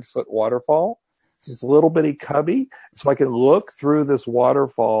 100-foot waterfall. It's this little bitty cubby, so I can look through this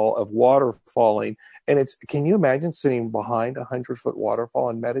waterfall of water falling. And can you imagine sitting behind a 100-foot waterfall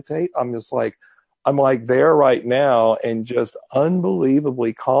and meditate? I'm like there right now and just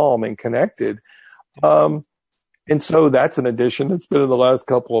unbelievably calm and connected. And so that's an addition that's been in the last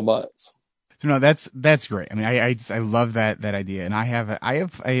couple of months. No, that's great. I mean, I love that idea, and I have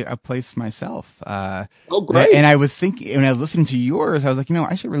a place myself. Oh, great! And I was thinking when I was listening to yours, I was like,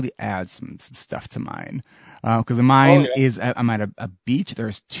 I should really add some stuff to mine, because mine is I'm at a beach.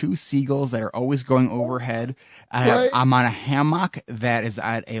 There's 2 seagulls that are always going overhead. I'm on a hammock that is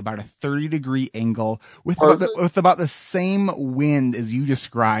at about a 30-degree angle with about the same wind as you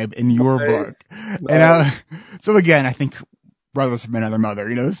describe in your book. Nice. And so again, I think Brothers from Another Mother.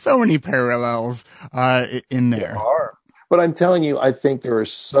 There's so many parallels in there. There are. But I'm telling you, I think there are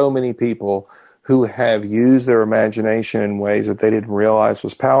so many people who have used their imagination in ways that they didn't realize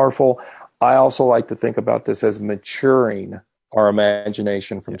was powerful. I also like to think about this as maturing our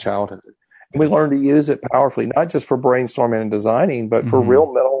imagination from childhood. And we learn to use it powerfully, not just for brainstorming and designing, but for real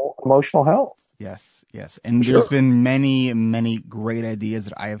mental, emotional health. Yes. And there's been many, many great ideas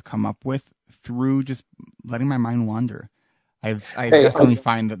that I have come up with through just letting my mind wander. I definitely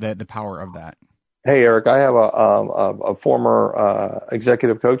find that the power of that. Hey, Eric, I have a former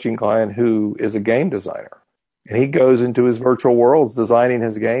executive coaching client who is a game designer, and he goes into his virtual worlds designing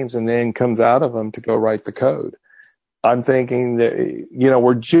his games and then comes out of them to go write the code. I'm thinking that,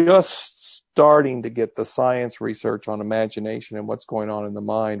 we're just starting to get the science research on imagination and what's going on in the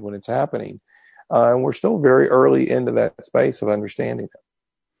mind when it's happening. And we're still very early into that space of understanding it.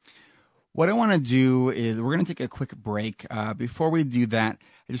 What I want to do is we're going to take a quick break. Before we do that,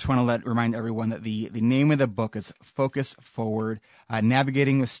 I just want to remind everyone that the name of the book is Focus Forward,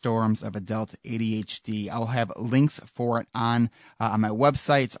 Navigating the Storms of Adult ADHD. I'll have links for it on my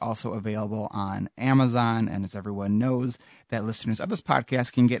website. It's also available on Amazon. And as everyone knows, that listeners of this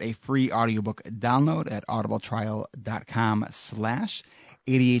podcast can get a free audiobook download at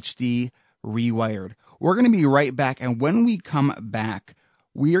audibletrial.com/ADHD Rewired. We're going to be right back. And when we come back,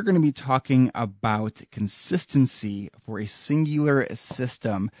 we are going to be talking about consistency for a singular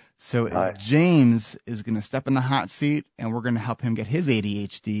system. So James is going to step in the hot seat, and we're going to help him get his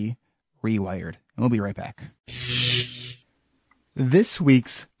ADHD rewired. And we'll be right back. This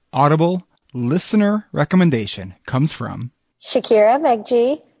week's Audible listener recommendation comes from Shakira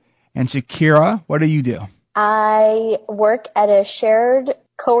Megji. And Shakira, what do you do? I work at a shared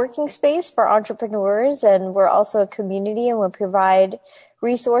co-working space for entrepreneurs, and we're also a community, and we provide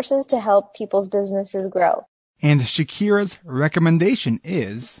resources to help people's businesses grow. And Shakira's recommendation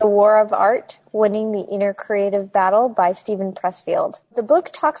is The War of Art, Winning the Inner Creative Battle by Steven Pressfield. The book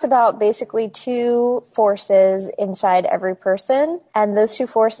talks about basically 2 forces inside every person, and those 2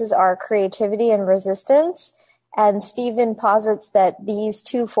 forces are creativity and resistance. And Steven posits that these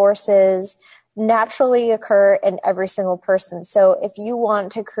 2 forces naturally occur in every single person. So if you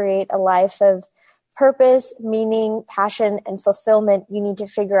want to create a life of purpose, meaning, passion, and fulfillment, you need to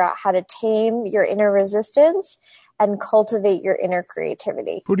figure out how to tame your inner resistance and cultivate your inner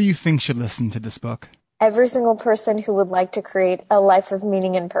creativity. Who do you think should listen to this book? Every single person who would like to create a life of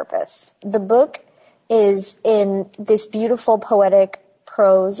meaning and purpose. The book is in this beautiful poetic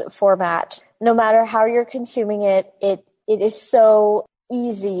prose format. No matter how you're consuming it, it is so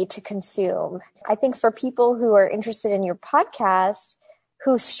easy to consume. I think for people who are interested in your podcast,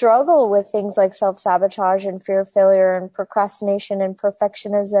 who struggle with things like self-sabotage and fear of failure and procrastination and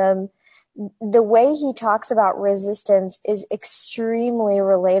perfectionism, the way he talks about resistance is extremely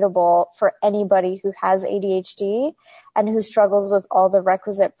relatable for anybody who has ADHD and who struggles with all the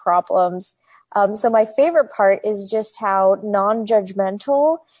requisite problems. So my favorite part is just how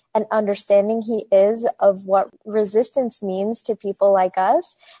non-judgmental and understanding he is of what resistance means to people like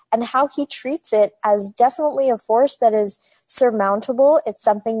us, and how he treats it as definitely a force that is surmountable. It's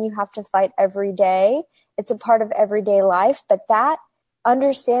something you have to fight every day. It's a part of everyday life, but that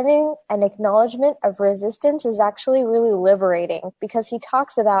understanding and acknowledgement of resistance is actually really liberating, because he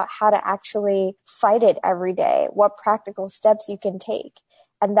talks about how to actually fight it every day, what practical steps you can take.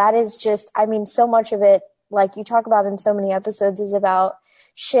 And that is just, so much of it, like you talk about in so many episodes, is about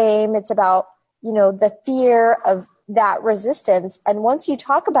shame. It's about, the fear of that resistance. And once you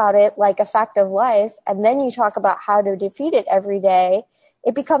talk about it like a fact of life, and then you talk about how to defeat it every day,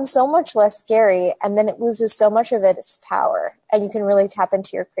 it becomes so much less scary, and then it loses so much of its power, and you can really tap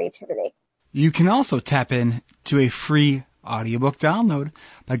into your creativity. You can also tap in to a free audiobook download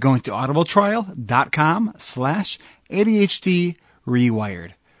by going to audibletrial.com/ADHD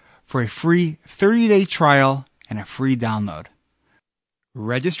Rewired for a free 30-day trial and a free download.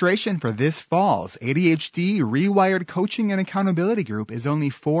 Registration for this fall's ADHD Rewired Coaching and Accountability Group is only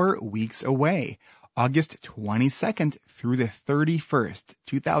 4 weeks away, August 22nd through the 31st,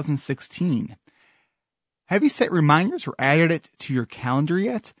 2016. Have you set reminders or added it to your calendar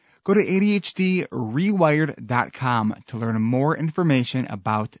yet? Go to ADHDrewired.com to learn more information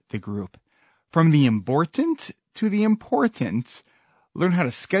about the group. From the important to the important, learn how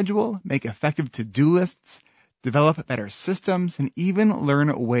to schedule, make effective to-do lists, develop better systems, and even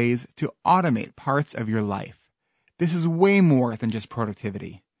learn ways to automate parts of your life. This is way more than just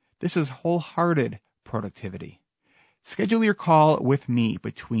productivity. This is wholehearted productivity. Schedule your call with me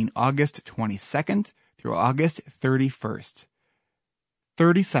between August 22nd through August 31st.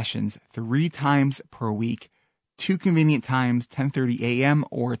 30 sessions, 3 times per week, 2 convenient times, 10:30 a.m.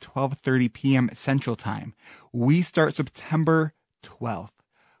 or 12:30 p.m. Central Time. We start September 12th.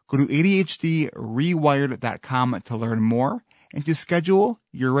 Go to ADHDrewired.com to learn more and to schedule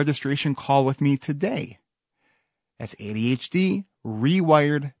your registration call with me today. That's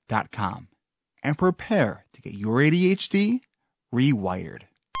ADHDrewired.com. And prepare to get your ADHD rewired.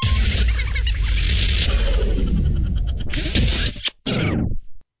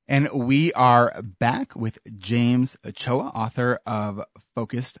 And we are back with James Ochoa, author of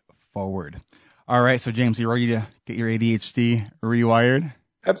Focused Forward. All right, so James, you ready to get your ADHD rewired?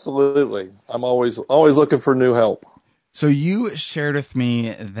 Absolutely. I'm always looking for new help. So you shared with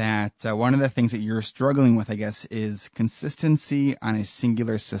me that one of the things that you're struggling with, I guess, is consistency on a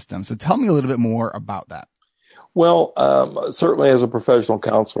singular system. So tell me a little bit more about that. Well, certainly as a professional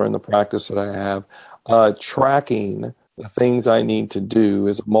counselor in the practice that I have, tracking the things I need to do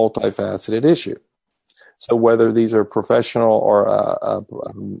is a multifaceted issue. So whether these are professional or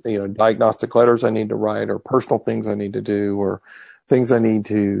diagnostic letters I need to write, or personal things I need to do, or things I need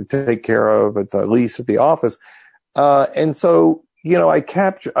to take care of at the office, and so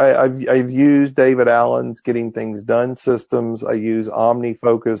I've used David Allen's Getting Things Done systems. I use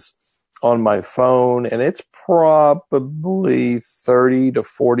OmniFocus on my phone, and it's probably 30 to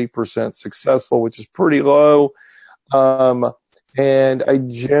 40% successful, which is pretty low. And I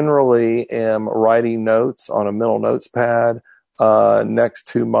generally am writing notes on a mental notes pad next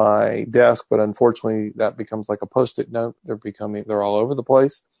to my desk, but unfortunately that becomes like a Post-it note. They're all over the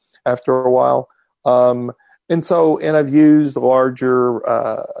place after a while. And I've used larger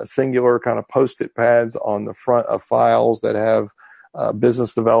singular kind of Post-it pads on the front of files that have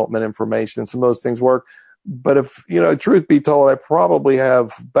business development information. Some of those things work. But if, truth be told, I probably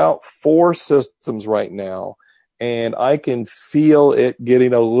have about 4 systems right now, and I can feel it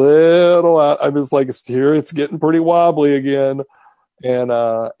getting a little out. I'm just like, it's getting pretty wobbly again.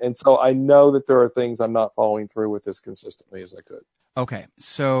 And so I know that there are things I'm not following through with as consistently as I could. Okay.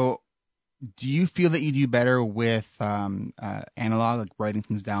 So do you feel that you do better with analog, like writing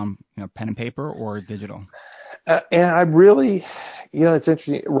things down, pen and paper, or digital? And I really, it's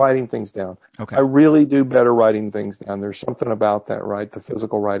interesting, writing things down. Okay. I really do better writing things down. There's something about that, right? The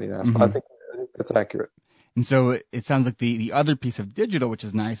physical writing aspect. Mm-hmm. I think that's accurate. And so it sounds like the other piece of digital, which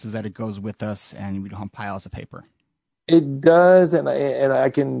is nice, is that it goes with us and we don't have piles of paper. It does, and I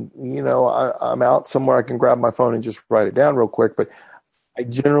can, I'm out somewhere, I can grab my phone and just write it down real quick, but I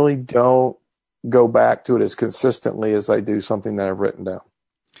generally don't go back to it as consistently as I do something that I've written down.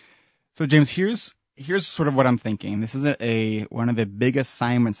 So James, here's sort of what I'm thinking. This is one of the big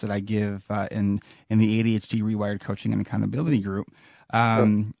assignments that I give in the ADHD Rewired Coaching and Accountability Group.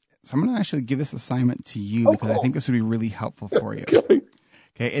 Sure. So I'm going to actually give this assignment to you because I think this would be really helpful for you. Okay.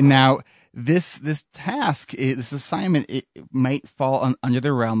 And now this task, this assignment, it might fall under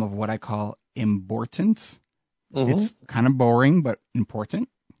the realm of what I call important. Mm-hmm. It's kind of boring, but important,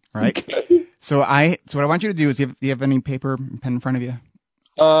 right? Okay. So what I want you to do is, do you have any paper and pen in front of you?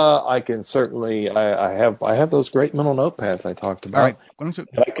 I can certainly, I have those great mental notepads I talked about. All right. Why don't you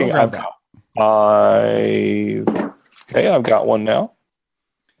go grab that? I've got one now.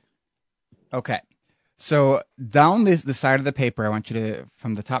 Okay. So down the side of the paper, I want you to,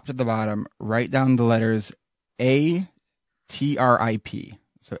 from the top to the bottom, write down the letters ATRIP.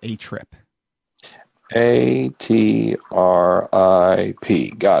 So A-trip. ATRIP.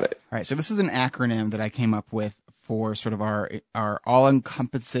 Got it. All right. So this is an acronym that I came up with for sort of our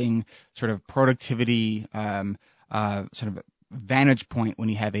all-encompassing sort of productivity sort of vantage point when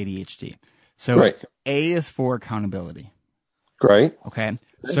you have ADHD. So Great. A is for accountability. Great. Okay.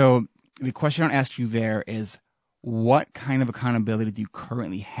 So the question I'll ask you there is, what kind of accountability do you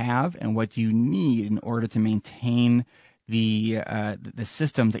currently have, and what do you need in order to maintain the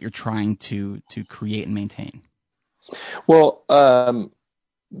systems that you're trying to create and maintain? Well,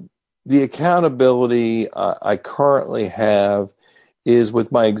 the accountability I currently have is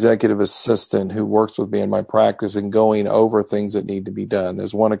with my executive assistant who works with me in my practice and going over things that need to be done.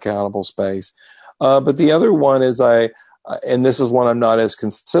 There's one accountable space. But the other one is and this is one I'm not as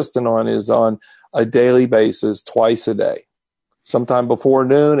consistent on, is on a daily basis, twice a day. Sometime before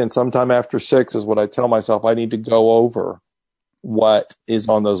noon and sometime after 6 is what I tell myself I need to go over what is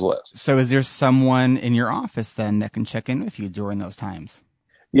on those lists. So is there someone in your office then that can check in with you during those times?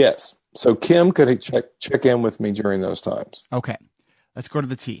 Yes. So Kim could check in with me during those times. Okay. Let's go to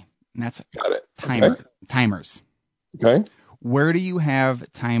the T. And that's Got it. Timers. Okay. Where do you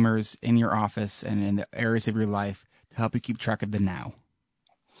have timers in your office and in the areas of your life to help you keep track of the now?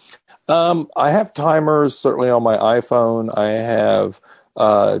 I have timers certainly on my iPhone. I have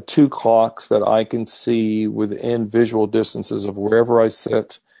 2 clocks that I can see within visual distances of wherever I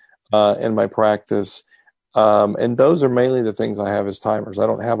sit in my practice. And those are mainly the things I have as timers. I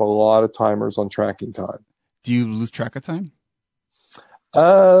don't have a lot of timers on tracking time. Do you lose track of time?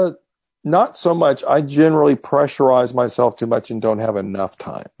 Not so much. I generally pressurize myself too much and don't have enough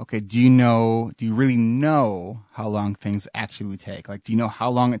time. Okay. Do you really know how long things actually take? Like, do you know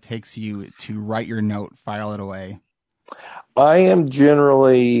how long it takes you to write your note, file it away? I am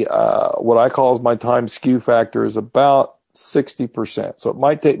generally, what I call my time skew factor is about 60%. So it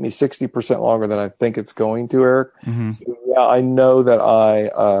might take me 60% longer than I think it's going to, Eric. Mm-hmm. So yeah, I know that I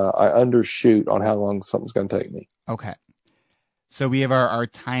undershoot on how long something's going to take me. Okay. So we have our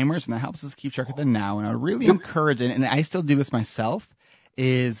timers, and that helps us keep track of the now. And I really encourage it, and I still do this myself,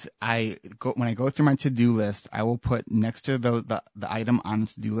 is when I go through my to-do list, I will put next to the item on the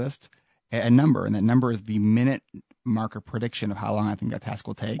to-do list a number, and that number is the minute marker prediction of how long I think that task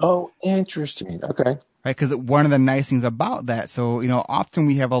will take. Oh, interesting. Okay. Right, because one of the nice things about that, so often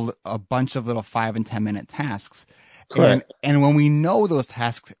we have a bunch of little 5 and 10 minute tasks. Correct. And when we know those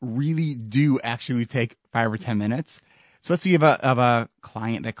tasks really do actually take 5 or 10 minutes. So let's say you have a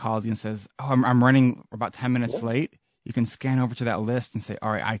client that calls you and says, "Oh, I'm running about 10 minutes late." You can scan over to that list and say,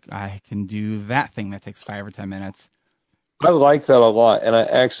 "All right, I can do that thing that takes 5 or 10 minutes." I like that a lot.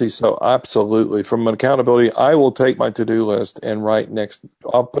 And so absolutely, from an accountability, I will take my to-do list and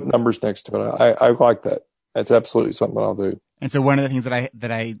I'll put numbers next to it. I like that. That's absolutely something I'll do. And so one of the things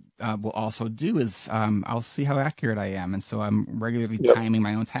that I will also do is I'll see how accurate I am, and so I'm regularly timing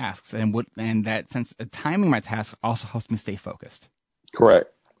my own tasks, and that sense of timing my tasks also helps me stay focused.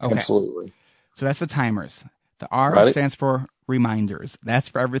 Correct. Okay. Absolutely. So that's the timers. The R stands for reminders. That's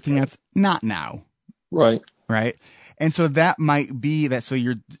for everything that's not now. Right. Right. And so that might be that. So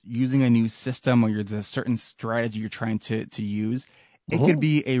you're using a new system, or there's a certain strategy you're trying to use. It could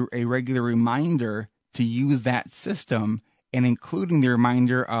be a regular reminder to use that system, and including the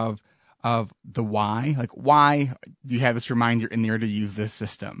reminder of the why, like why do you have this reminder in there to use this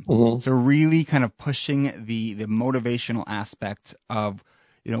system? Mm-hmm. So really kind of pushing the motivational aspect of,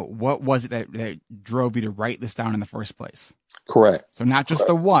 what was it that drove you to write this down in the first place? Correct. So not just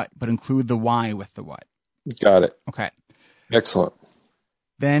the what, but include the why with the what. Got it. Okay. Excellent.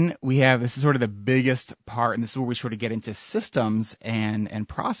 Then this is sort of the biggest part, and this is where we sort of get into systems and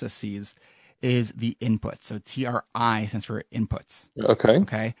processes, is the inputs. So TRI stands for inputs. Okay.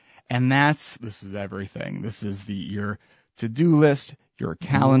 Okay. And this is everything. This is your to-do list, your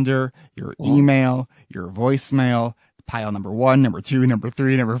calendar, your email, your voicemail, pile number 1, number 2, number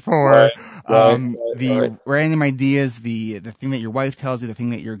 3, number 4. The random ideas, the thing that your wife tells you, the thing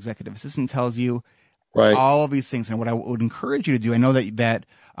that your executive assistant tells you. Right. All of these things. And what I would encourage you to do, I know that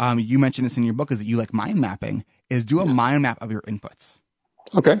you mentioned this in your book, is that you like mind mapping, is do a mind map of your inputs.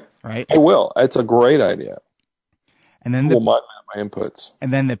 Okay. Right. I will. It's a great idea. And then mind map my inputs.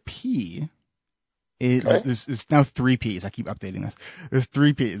 And then the P is now 3 P's. I keep updating this. There's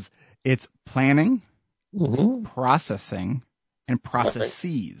 3 P's. It's planning, processing, and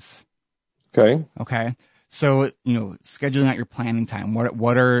processes. Okay. Okay. So, scheduling out your planning time.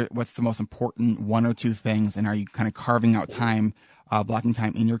 What's the most important 1 or 2 things, and are you kind of carving out time, blocking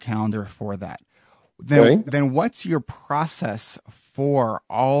time in your calendar for that? Then what's your process for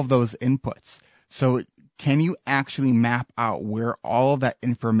all of those inputs? So can you actually map out where all of that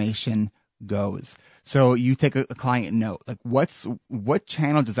information goes? So you take a client note, like what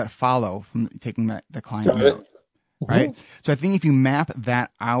channel does that follow from taking the client note? Right. So I think if you map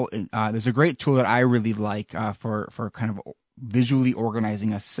that out, there's a great tool that I really like for kind of visually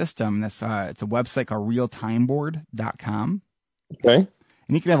organizing a system. It's a website called realtimeboard.com. Okay.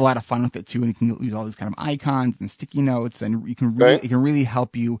 And you can have a lot of fun with it too. And you can use all these kind of icons and sticky notes, and it can really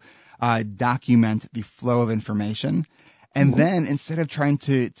help you document the flow of information. And then instead of trying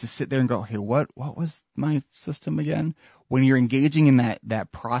to sit there and go, okay, what was my system again? When you're engaging in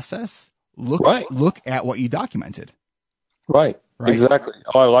that process, look at what you documented. Right. Exactly.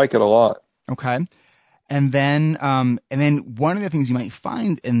 Oh, I like it a lot. Okay. And then one of the things you might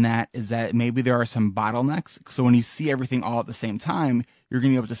find in that is that maybe there are some bottlenecks. So when you see everything all at the same time, you're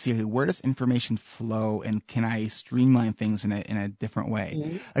going to be able to see, okay, where does information flow, and can I streamline things in a different way?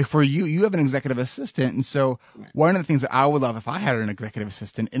 Mm-hmm. Like for you have an executive assistant. And so one of the things that I would love if I had an executive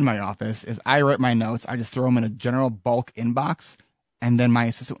assistant in my office is I write my notes. I just throw them in a general bulk inbox, and then my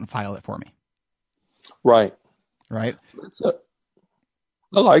assistant would file it for me. Right.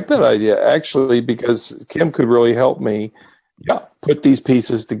 I like that idea, actually, because Kim could really help me put these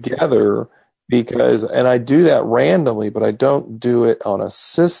pieces together, and I do that randomly, but I don't do it on a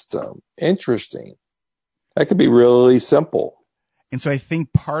system. Interesting. That could be really simple. And so I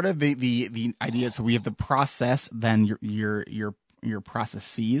think part of the idea, so we have the process, then your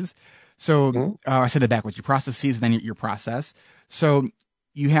processes. So I said that backwards. Your processes, then your process. So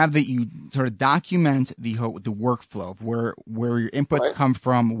you have you sort of document the workflow of where your inputs come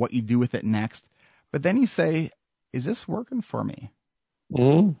from, what you do with it next. But then you say, is this working for me?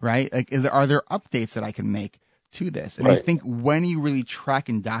 Mm-hmm. Right? Like, are there updates that I can make to this? And I think when you really track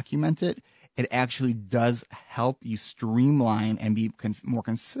and document it, it actually does help you streamline and be more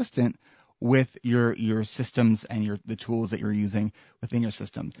consistent with your systems and the tools that you're using within your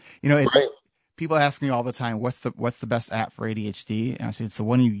system. It's people ask me all the time, what's the best app for ADHD? And I say, it's the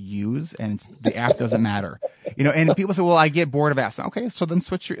one you use, and the app doesn't matter. And people say, well, I get bored of apps. Okay, so then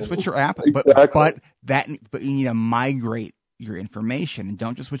switch your app. But you need to migrate your information, and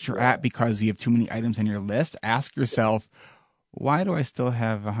don't just switch your app because you have too many items on your list. Ask yourself, why do I still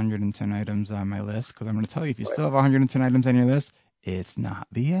have 110 items on my list? Because I'm going to tell you, if you still have 110 items on your list, it's not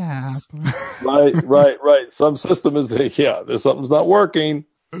the app. Right. Some system is, there's something's not working.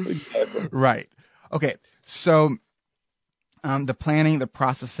 Exactly. Right. Okay. So the planning, the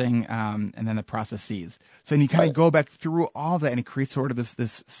processing, and then the processes. So then you kind of go back through all that, and it creates sort of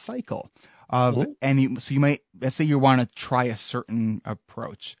this cycle of, so you might, let's say you want to try a certain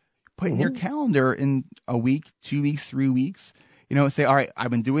approach, put in your calendar in a week, 2 weeks, 3 weeks, say, all right,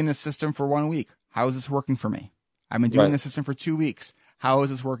 I've been doing this system for 1 week. How is this working for me? I've been doing this system for 2 weeks. How is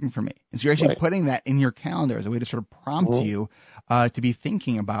this working for me? And so you're actually putting that in your calendar as a way to sort of prompt you to be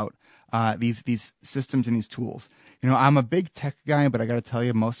thinking about these systems and these tools. I'm a big tech guy, but I got to tell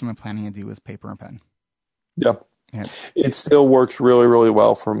you, most of my planning I do is paper and pen. Yeah. It still works really, really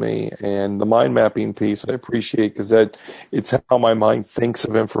well for me. And the mind mapping piece I appreciate, because it's how my mind thinks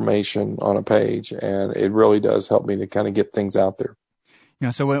of information on a page. And it really does help me to kind of get things out there.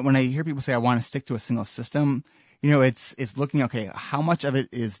 So when I hear people say, I want to stick to a single system, it's looking, okay, how much of it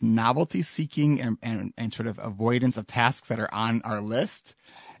is novelty seeking and sort of avoidance of tasks that are on our list,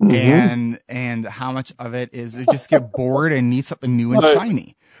 and how much of it is just get bored and need something new and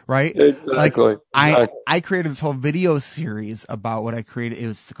shiny, right? Exactly. I created this whole video series about what I created. It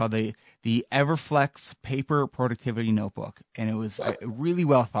was called the Everflex Paper Productivity Notebook, and it was really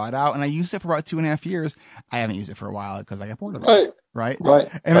well thought out. And I used it for about 2.5 years. I haven't used it for a while because I got bored of it. Right.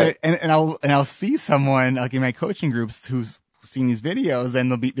 And I'll see someone like in my coaching groups who's seen these videos,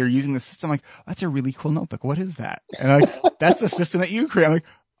 and they're using the system. I'm like, oh, that's a really cool notebook. What is that? And I'm like, that's a system that you create. I'm like,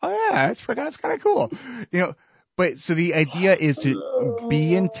 oh yeah, that's kind of cool. But so the idea is to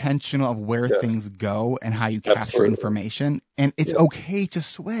be intentional of where things go and how you capture information. And it's okay to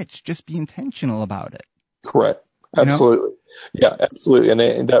switch. Just be intentional about it. Correct. Absolutely. Yeah, absolutely.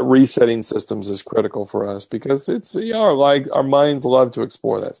 And that resetting systems is critical for us, because it's our minds love to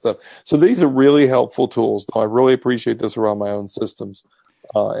explore that stuff. So these are really helpful tools. I really appreciate this around my own systems,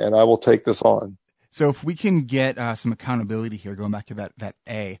 and I will take this on. So if we can get some accountability here, going back to that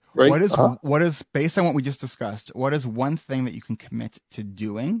A, right. What is based on what we just discussed? What is one thing that you can commit to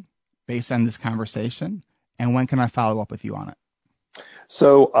doing based on this conversation, and when can I follow up with you on it?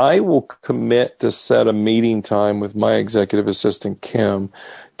 So I will commit to set a meeting time with my executive assistant, Kim,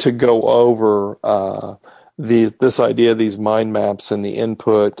 to go over this idea of these mind maps and the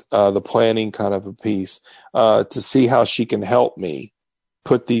input, the planning kind of a piece, to see how she can help me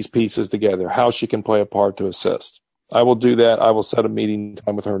put these pieces together, how she can play a part to assist. I will do that. I will set a meeting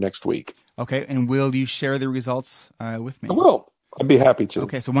time with her next week. Okay. And will you share the results with me? I will. I'd be happy to.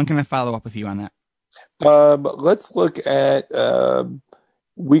 Okay. So when can I follow up with you on that? Let's look at...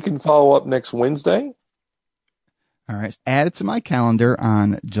 we can follow up next Wednesday. All right. Add it to my calendar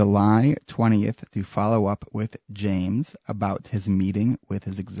on July 20th to follow up with James about his meeting with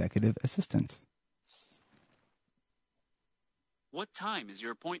his executive assistant. What time is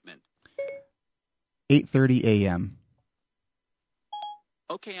your appointment? 8:30 a.m.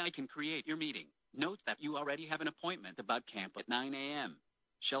 Okay, I can create your meeting. Note that you already have an appointment about camp at 9 a.m.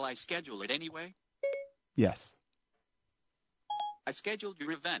 Shall I schedule it anyway? Yes. I scheduled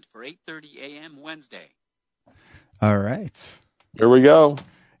your event for 8:30 a.m. Wednesday. All right. Here we go.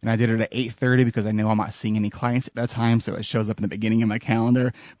 And I did it at 8:30 because I know I'm not seeing any clients at that time, so it shows up in the beginning of my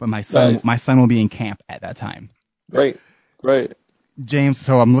calendar. But my son will be in camp at that time. Great. James,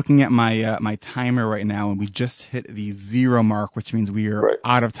 so I'm looking at my my timer right now, and we just hit the 0 mark, which means we are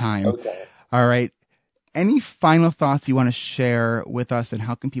out of time. Okay. All right. Any final thoughts you want to share with us, and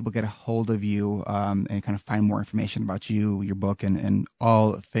how can people get a hold of you and kind of find more information about you, your book, and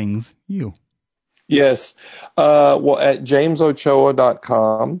all things you? Yes. Well, at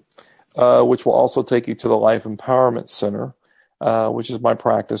jamesochoa.com, which will also take you to the Life Empowerment Center, which is my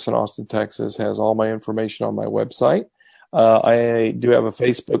practice in Austin, Texas, has all my information on my website. I do have a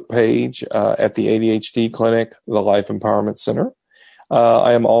Facebook page at the ADHD Clinic, the Life Empowerment Center.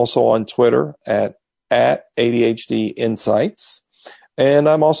 I am also on Twitter at ADHD Insights. And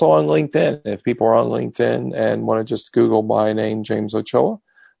I'm also on LinkedIn. If people are on LinkedIn and want to just Google my name, James Ochoa,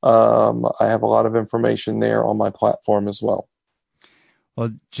 I have a lot of information there on my platform as well.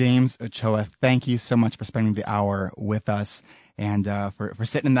 Well, James Ochoa, thank you so much for spending the hour with us and for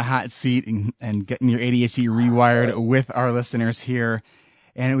sitting in the hot seat and getting your ADHD rewired with our listeners here.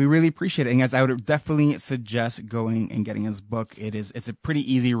 And we really appreciate it. And guys, I would definitely suggest going and getting his book. It's a pretty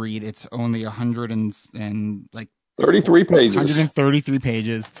easy read. It's only 33 pages. 133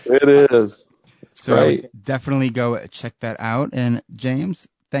 pages. It is. It's so great. Definitely go check that out. And James,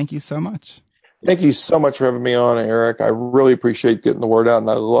 thank you so much. Thank you so much for having me on, Eric. I really appreciate getting the word out,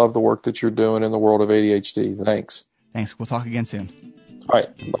 and I love the work that you're doing in the world of ADHD. Thanks. We'll talk again soon. All right.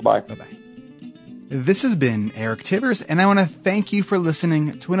 Bye-bye. Bye-bye. This has been Eric Tivers, and I want to thank you for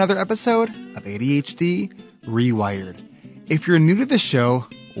listening to another episode of ADHD Rewired. If you're new to the show,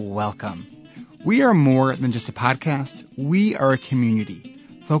 welcome. We are more than just a podcast. We are a community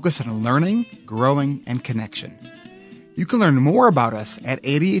focused on learning, growing, and connection. You can learn more about us at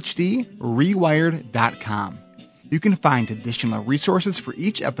ADHDrewired.com. You can find additional resources for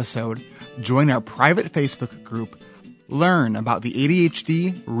each episode, join our private Facebook group, learn about the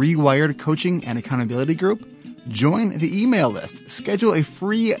ADHD Rewired Coaching and Accountability Group, join the email list, schedule a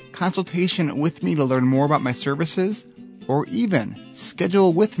free consultation with me to learn more about my services, or even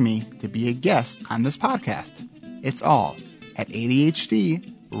schedule with me to be a guest on this podcast. It's all at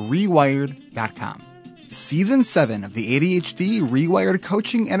ADHDrewired.com. Season 7 of the ADHD Rewired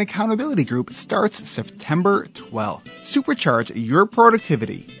Coaching and Accountability Group starts September 12th. Supercharge your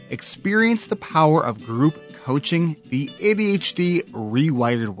productivity. Experience the power of group coaching the ADHD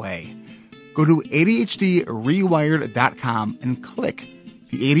Rewired way. Go to ADHDrewired.com and click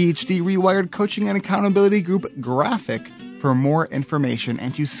the ADHD Rewired Coaching and Accountability Group graphic for more information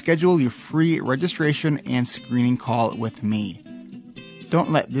and to schedule your free registration and screening call with me.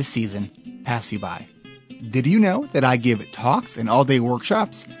 Don't let this season pass you by. Did you know that I give talks and all-day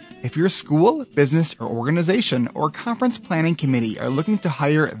workshops? If your school, business, or organization or conference planning committee are looking to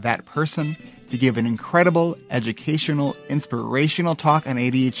hire that person to give an incredible, educational, inspirational talk on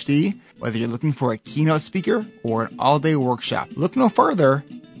ADHD, whether you're looking for a keynote speaker or an all-day workshop, look no further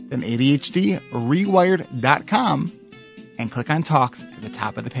than ADHDrewired.com and click on Talks at the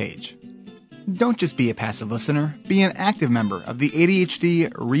top of the page. Don't just be a passive listener, be an active member of the ADHD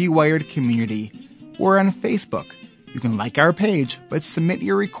Rewired community. We're on Facebook. You can like our page, but submit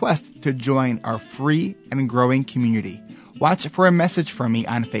your request to join our free and growing community. Watch for a message from me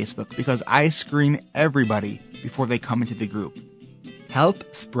on Facebook because I screen everybody before they come into the group.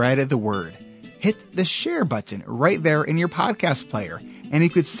 Help spread the word. Hit the share button right there in your podcast player, and you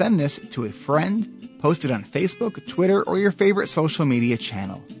could send this to a friend, post it on Facebook, Twitter, or your favorite social media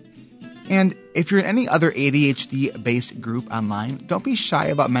channel. And if you're in any other ADHD-based group online, don't be shy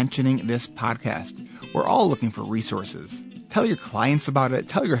about mentioning this podcast. We're all looking for resources. Tell your clients about it,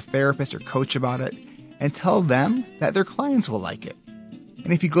 tell your therapist or coach about it, and tell them that their clients will like it.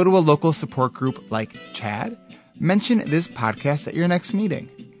 And if you go to a local support group like CHAD, mention this podcast at your next meeting.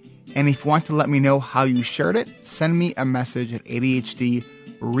 And if you want to let me know how you shared it, send me a message at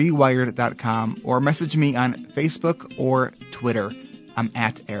ADHDrewired.com or message me on Facebook or Twitter. I'm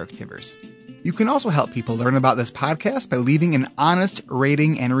at Eric Tivers. You can also help people learn about this podcast by leaving an honest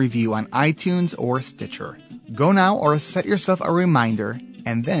rating and review on iTunes or Stitcher. Go now or set yourself a reminder,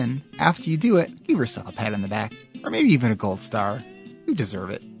 and then, after you do it, give yourself a pat on the back, or maybe even a gold star. You deserve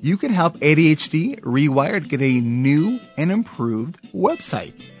it. You can help ADHD Rewired get a new and improved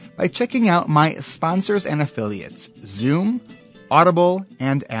website by checking out my sponsors and affiliates, Zoom, Audible,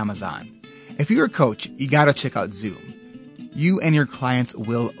 and Amazon. If you're a coach, you gotta check out Zoom. You and your clients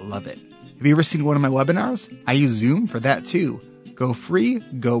will love it. Have you ever seen one of my webinars? I use Zoom for that too. Go free,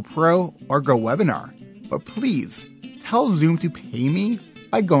 go pro, or go webinar. But please, tell Zoom to pay me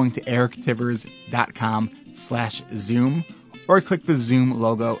by going to erictivers.com/Zoom or click the Zoom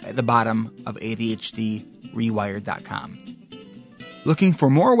logo at the bottom of ADHDrewired.com. Looking for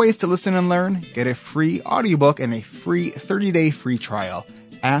more ways to listen and learn? Get a free audiobook and a free 30-day free trial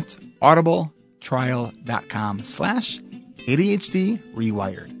at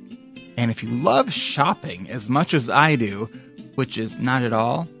audibletrial.com/ADHDrewired. And if you love shopping as much as I do, which is not at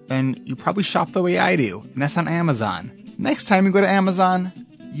all, then you probably shop the way I do, and that's on Amazon. Next time you go to Amazon,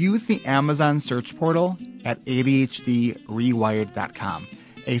 use the Amazon search portal at ADHDrewired.com.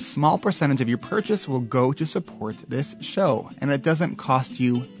 A small percentage of your purchase will go to support this show, and it doesn't cost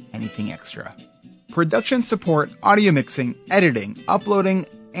you anything extra. Production support, audio mixing, editing, uploading,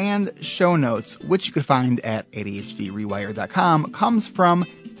 and show notes, which you can find at ADHDrewired.com, comes from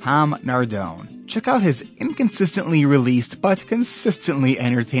Tom Nardone. Check out his inconsistently released but consistently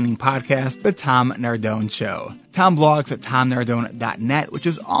entertaining podcast, The Tom Nardone Show. Tom blogs at tomnardone.net, which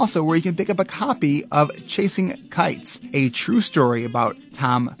is also where you can pick up a copy of Chasing Kites, a true story about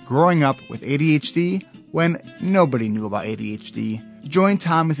Tom growing up with ADHD when nobody knew about ADHD. Join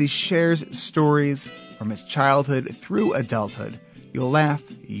Tom as he shares stories from his childhood through adulthood. You'll laugh,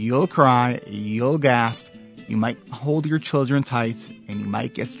 you'll cry, you'll gasp. You might hold your children tight, and you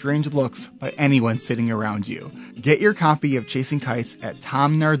might get strange looks by anyone sitting around you. Get your copy of Chasing Kites at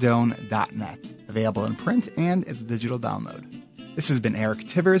tomnardone.net. Available in print and as a digital download. This has been Eric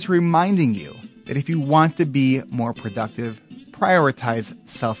Tivers reminding you that if you want to be more productive, prioritize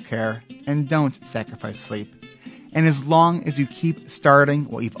self-care and don't sacrifice sleep. And as long as you keep starting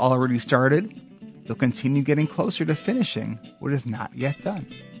what you've already started, you'll continue getting closer to finishing what is not yet done.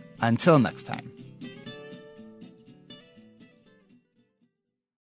 Until next time.